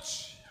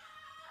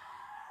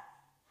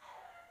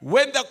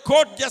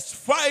court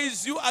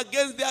justifies you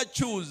against the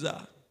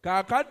accuser,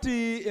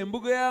 Kaakati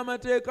embuga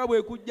y'amateeka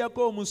bwe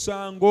kujjako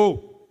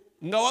omusango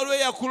nga waliwo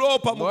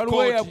eyakuloopa mu waliwo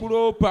kooti,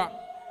 eyakuloopa,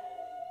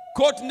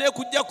 kooti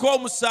n'ekuggyako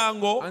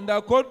omusango and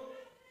the court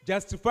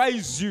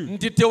justifies you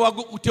nti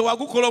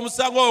tewagukola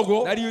omusango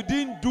ogwo, that you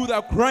didn't do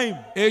the crime.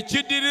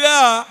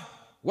 ekiddirira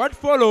What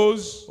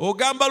follows,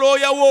 ogamba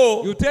looya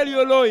wo you tell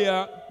your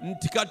lawyer,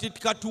 nti kati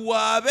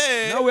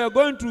katuwaabe now we are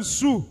going to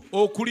sue.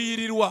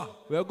 okuliyirirwa,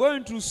 We are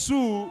going to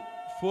sue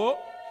for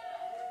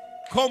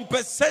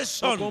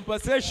compensation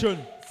compensation.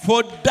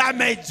 for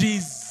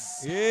damages.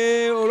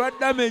 Olwa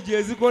damage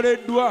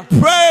ezikoleddwa.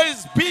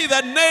 Praise be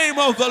the name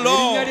of the Erinnya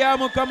Lord. lya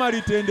Mukama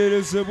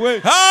litenderezebwe.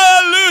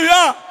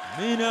 Hallelujah.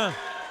 Amiina.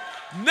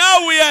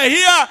 Now we are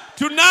here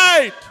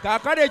tonight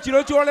Kaakati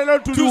ekiro ky'olero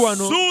tuli to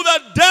wano sue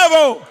the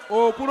devil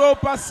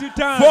okuloopa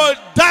Sitaani. for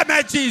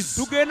damages.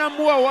 Tugenda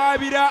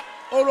muwawaabira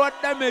olwa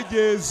damage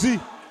ezi.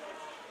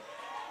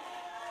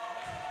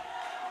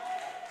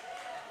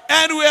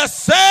 And we are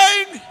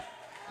saying,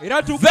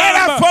 Era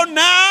tugamba therefore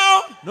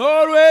now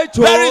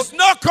n'olwekyo there is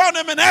no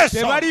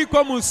condemnation.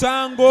 tebaliiko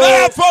musango.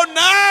 Therefore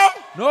now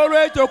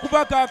N'olwekyo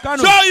okuva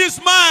kaakano joy is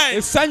mine.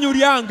 essanyu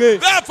lyange.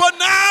 Therefore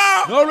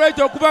now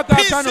N'olwekyo okuva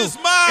kaakano peace is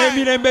mine.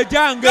 emirembe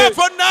gyange.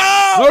 Therefore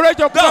now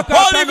N'olwekyo okuva the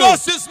Holy kaakano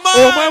Ghost is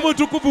omwoyo mine.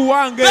 mutukuvu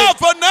wange.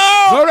 Therefore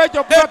now N'olwekyo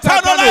okuva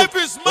eternal kaakano life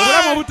is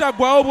obulamu mine.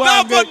 obutaggwaawo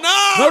bwange. Therefore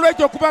now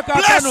N'olwekyo okuva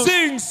kaakano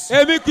blessings,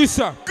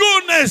 emikisa,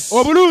 goodness,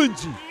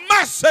 obulungi,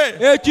 mercy,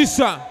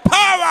 ekisa,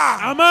 power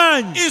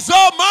amaanyi is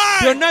all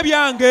mine. byonna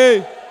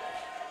byange.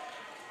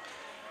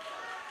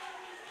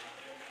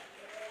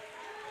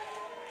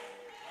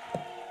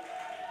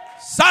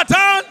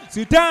 Satan,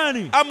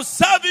 Sitaani, I'm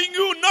serving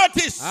you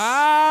notice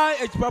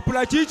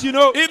ekipapula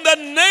kiikino in the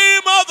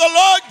name of the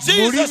Lord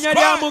mu Jesus linnya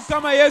lya Christ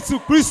Mukama Yesu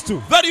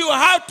Kristo that you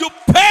have to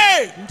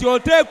pay nti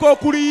oteeka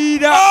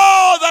okuliyira,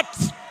 all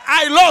that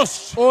I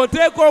lost.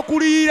 oteeka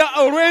okuliyira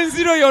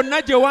olw'enziro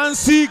yonna gye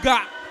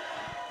wansiiga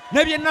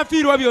ne bye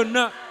nafiirwa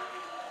byonna.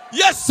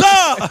 Yes,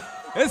 sir.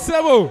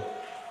 Essebo.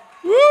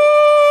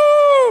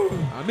 Woo!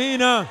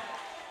 Amiina.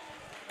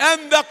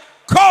 And the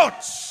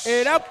courts,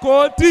 Era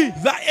kooti,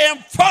 the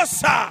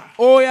enforcer,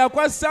 oyo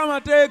akwasa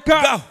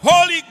amateeka, the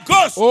Holy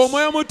Ghost,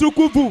 omwoyo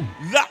mutukuvu,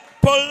 the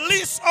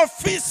police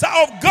officer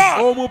of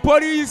God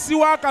omupoliisi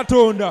wa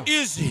Katonda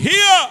is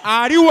here.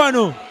 ali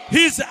wano,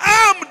 He's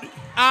armed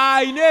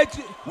alina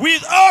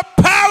with all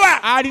power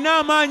alina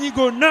amaanyi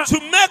gonna to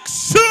make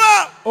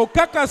sure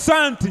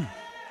okakasa nti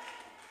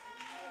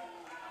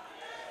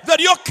that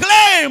your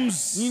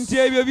claims nti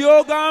ebyo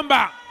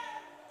by'ogamba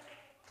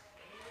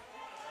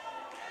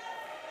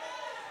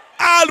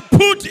are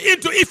put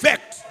into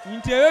effect.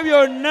 nti ebyo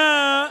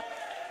byonna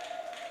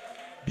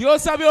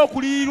by'osabye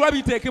okuliyirirwa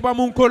biteekebwa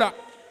mu nkola.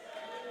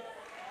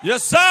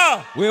 Yes,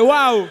 sir.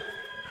 Weewaawo,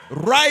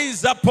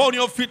 Rise upon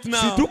your feet now.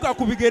 situka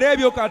ku bigere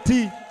ebyo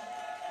kati.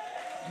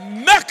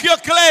 Make your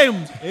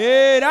claims.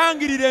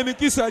 Rangirira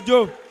emikisa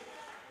gyo.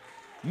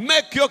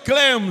 Make your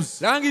claims.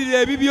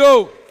 Rangirira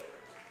ebibyo.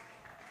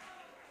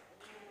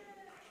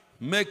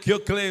 Make your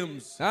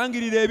claims.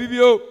 Rangirira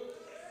ebibyo.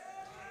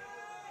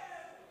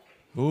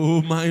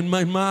 Oh,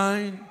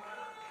 mine.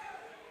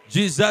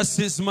 Jesus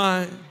is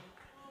mine.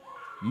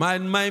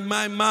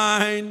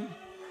 Mine.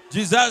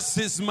 Jesus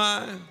is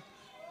mine.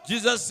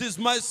 Jesus is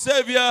my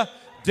Savior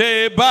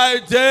day by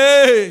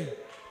day.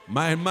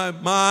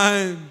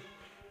 Mine.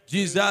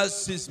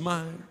 Jesus is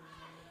mine.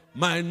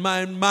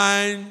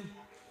 Mine.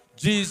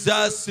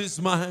 Jesus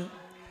is mine.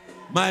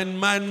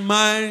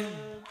 Mine.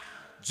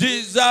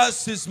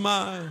 Jesus is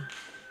mine.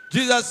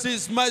 Jesus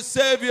is my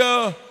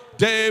Savior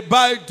day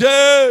by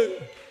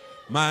day.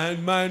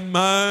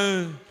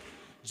 Mine.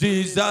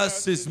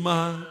 Jesus is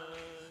mine.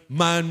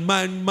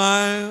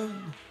 Mine.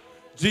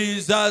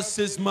 Jesus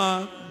is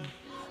mine.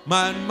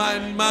 Mine,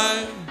 mine,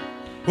 mine.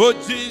 Oh,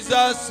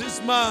 Jesus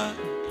is mine.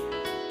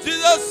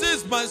 Jesus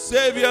is my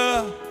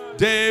Savior,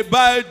 day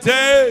by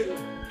day.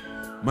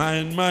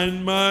 Mine,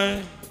 mine,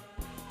 mine.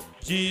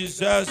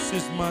 Jesus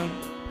is mine.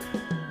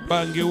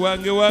 Wange,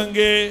 wange,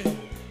 wange.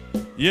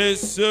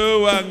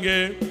 Yesu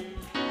wange.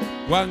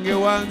 Wange,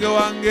 wange,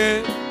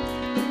 wange.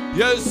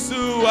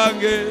 Yesu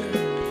wange.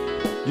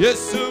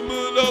 Yesu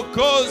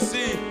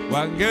mulokozi.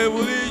 Wange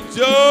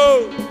bulijo.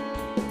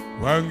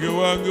 Wange,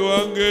 wange,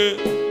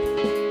 wange.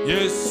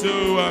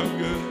 Yesu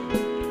wange.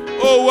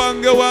 Oh,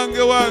 wange,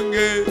 wange,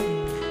 wange.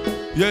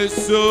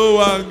 Yesu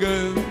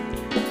wange.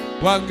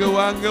 Wange,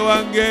 wange,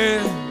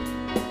 wange.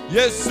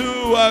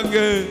 Yesu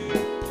wange.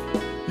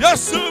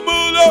 Yesu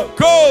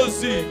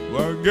mulokozi.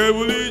 Wange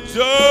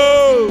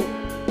bulijo.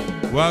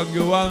 Wange,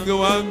 wange,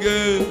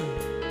 wange.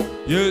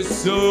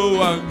 Yesu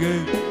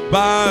wange.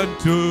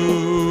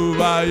 Bantu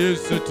ba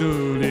Yesu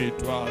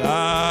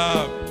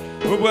tulitwala.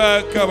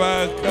 Ubwaka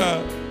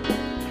baka.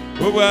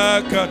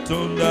 Ubwaka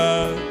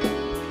tonda.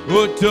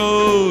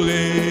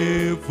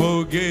 Utole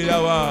forget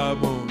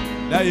wamo.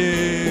 Naye.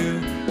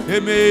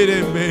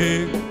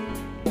 Emireme.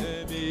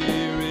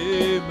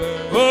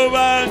 Oh,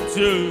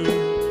 bantu.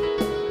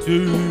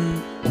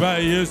 Ba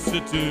Yesu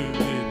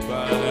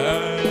tulitwala.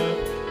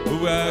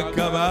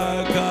 Ubwaka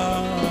baka.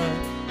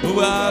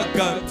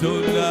 Ubwaka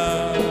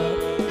tonda.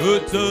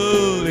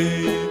 Utole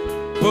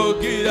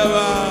forget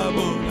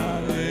wamo.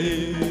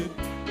 Naye.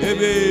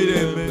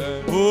 Emireme.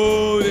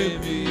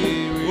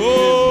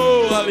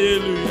 Oh,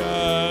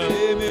 hallelujah.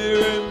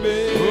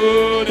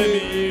 Oh,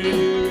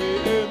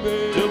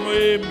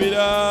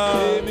 Tumuimbira.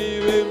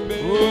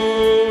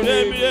 Oh,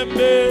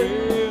 Nemirembe.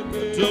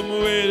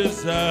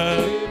 Tumuweleza.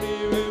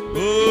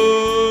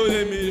 Oh,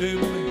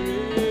 Nemirembe.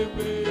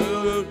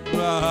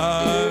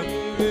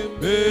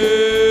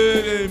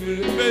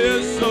 Nemirembe.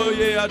 Yesu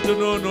ye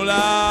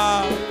atunonola.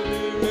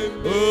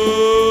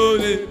 Oh,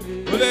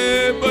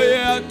 Nemirembe ye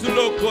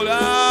atulokola.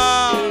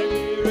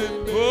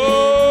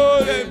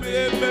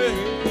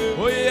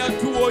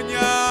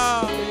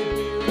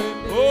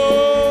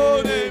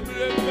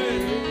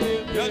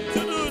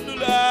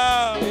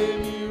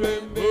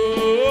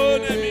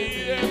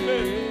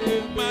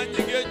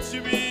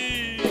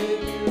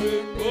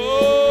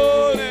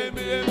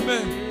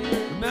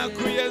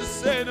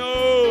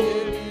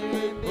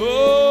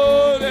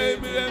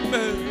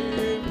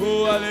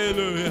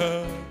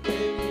 Hallelujah.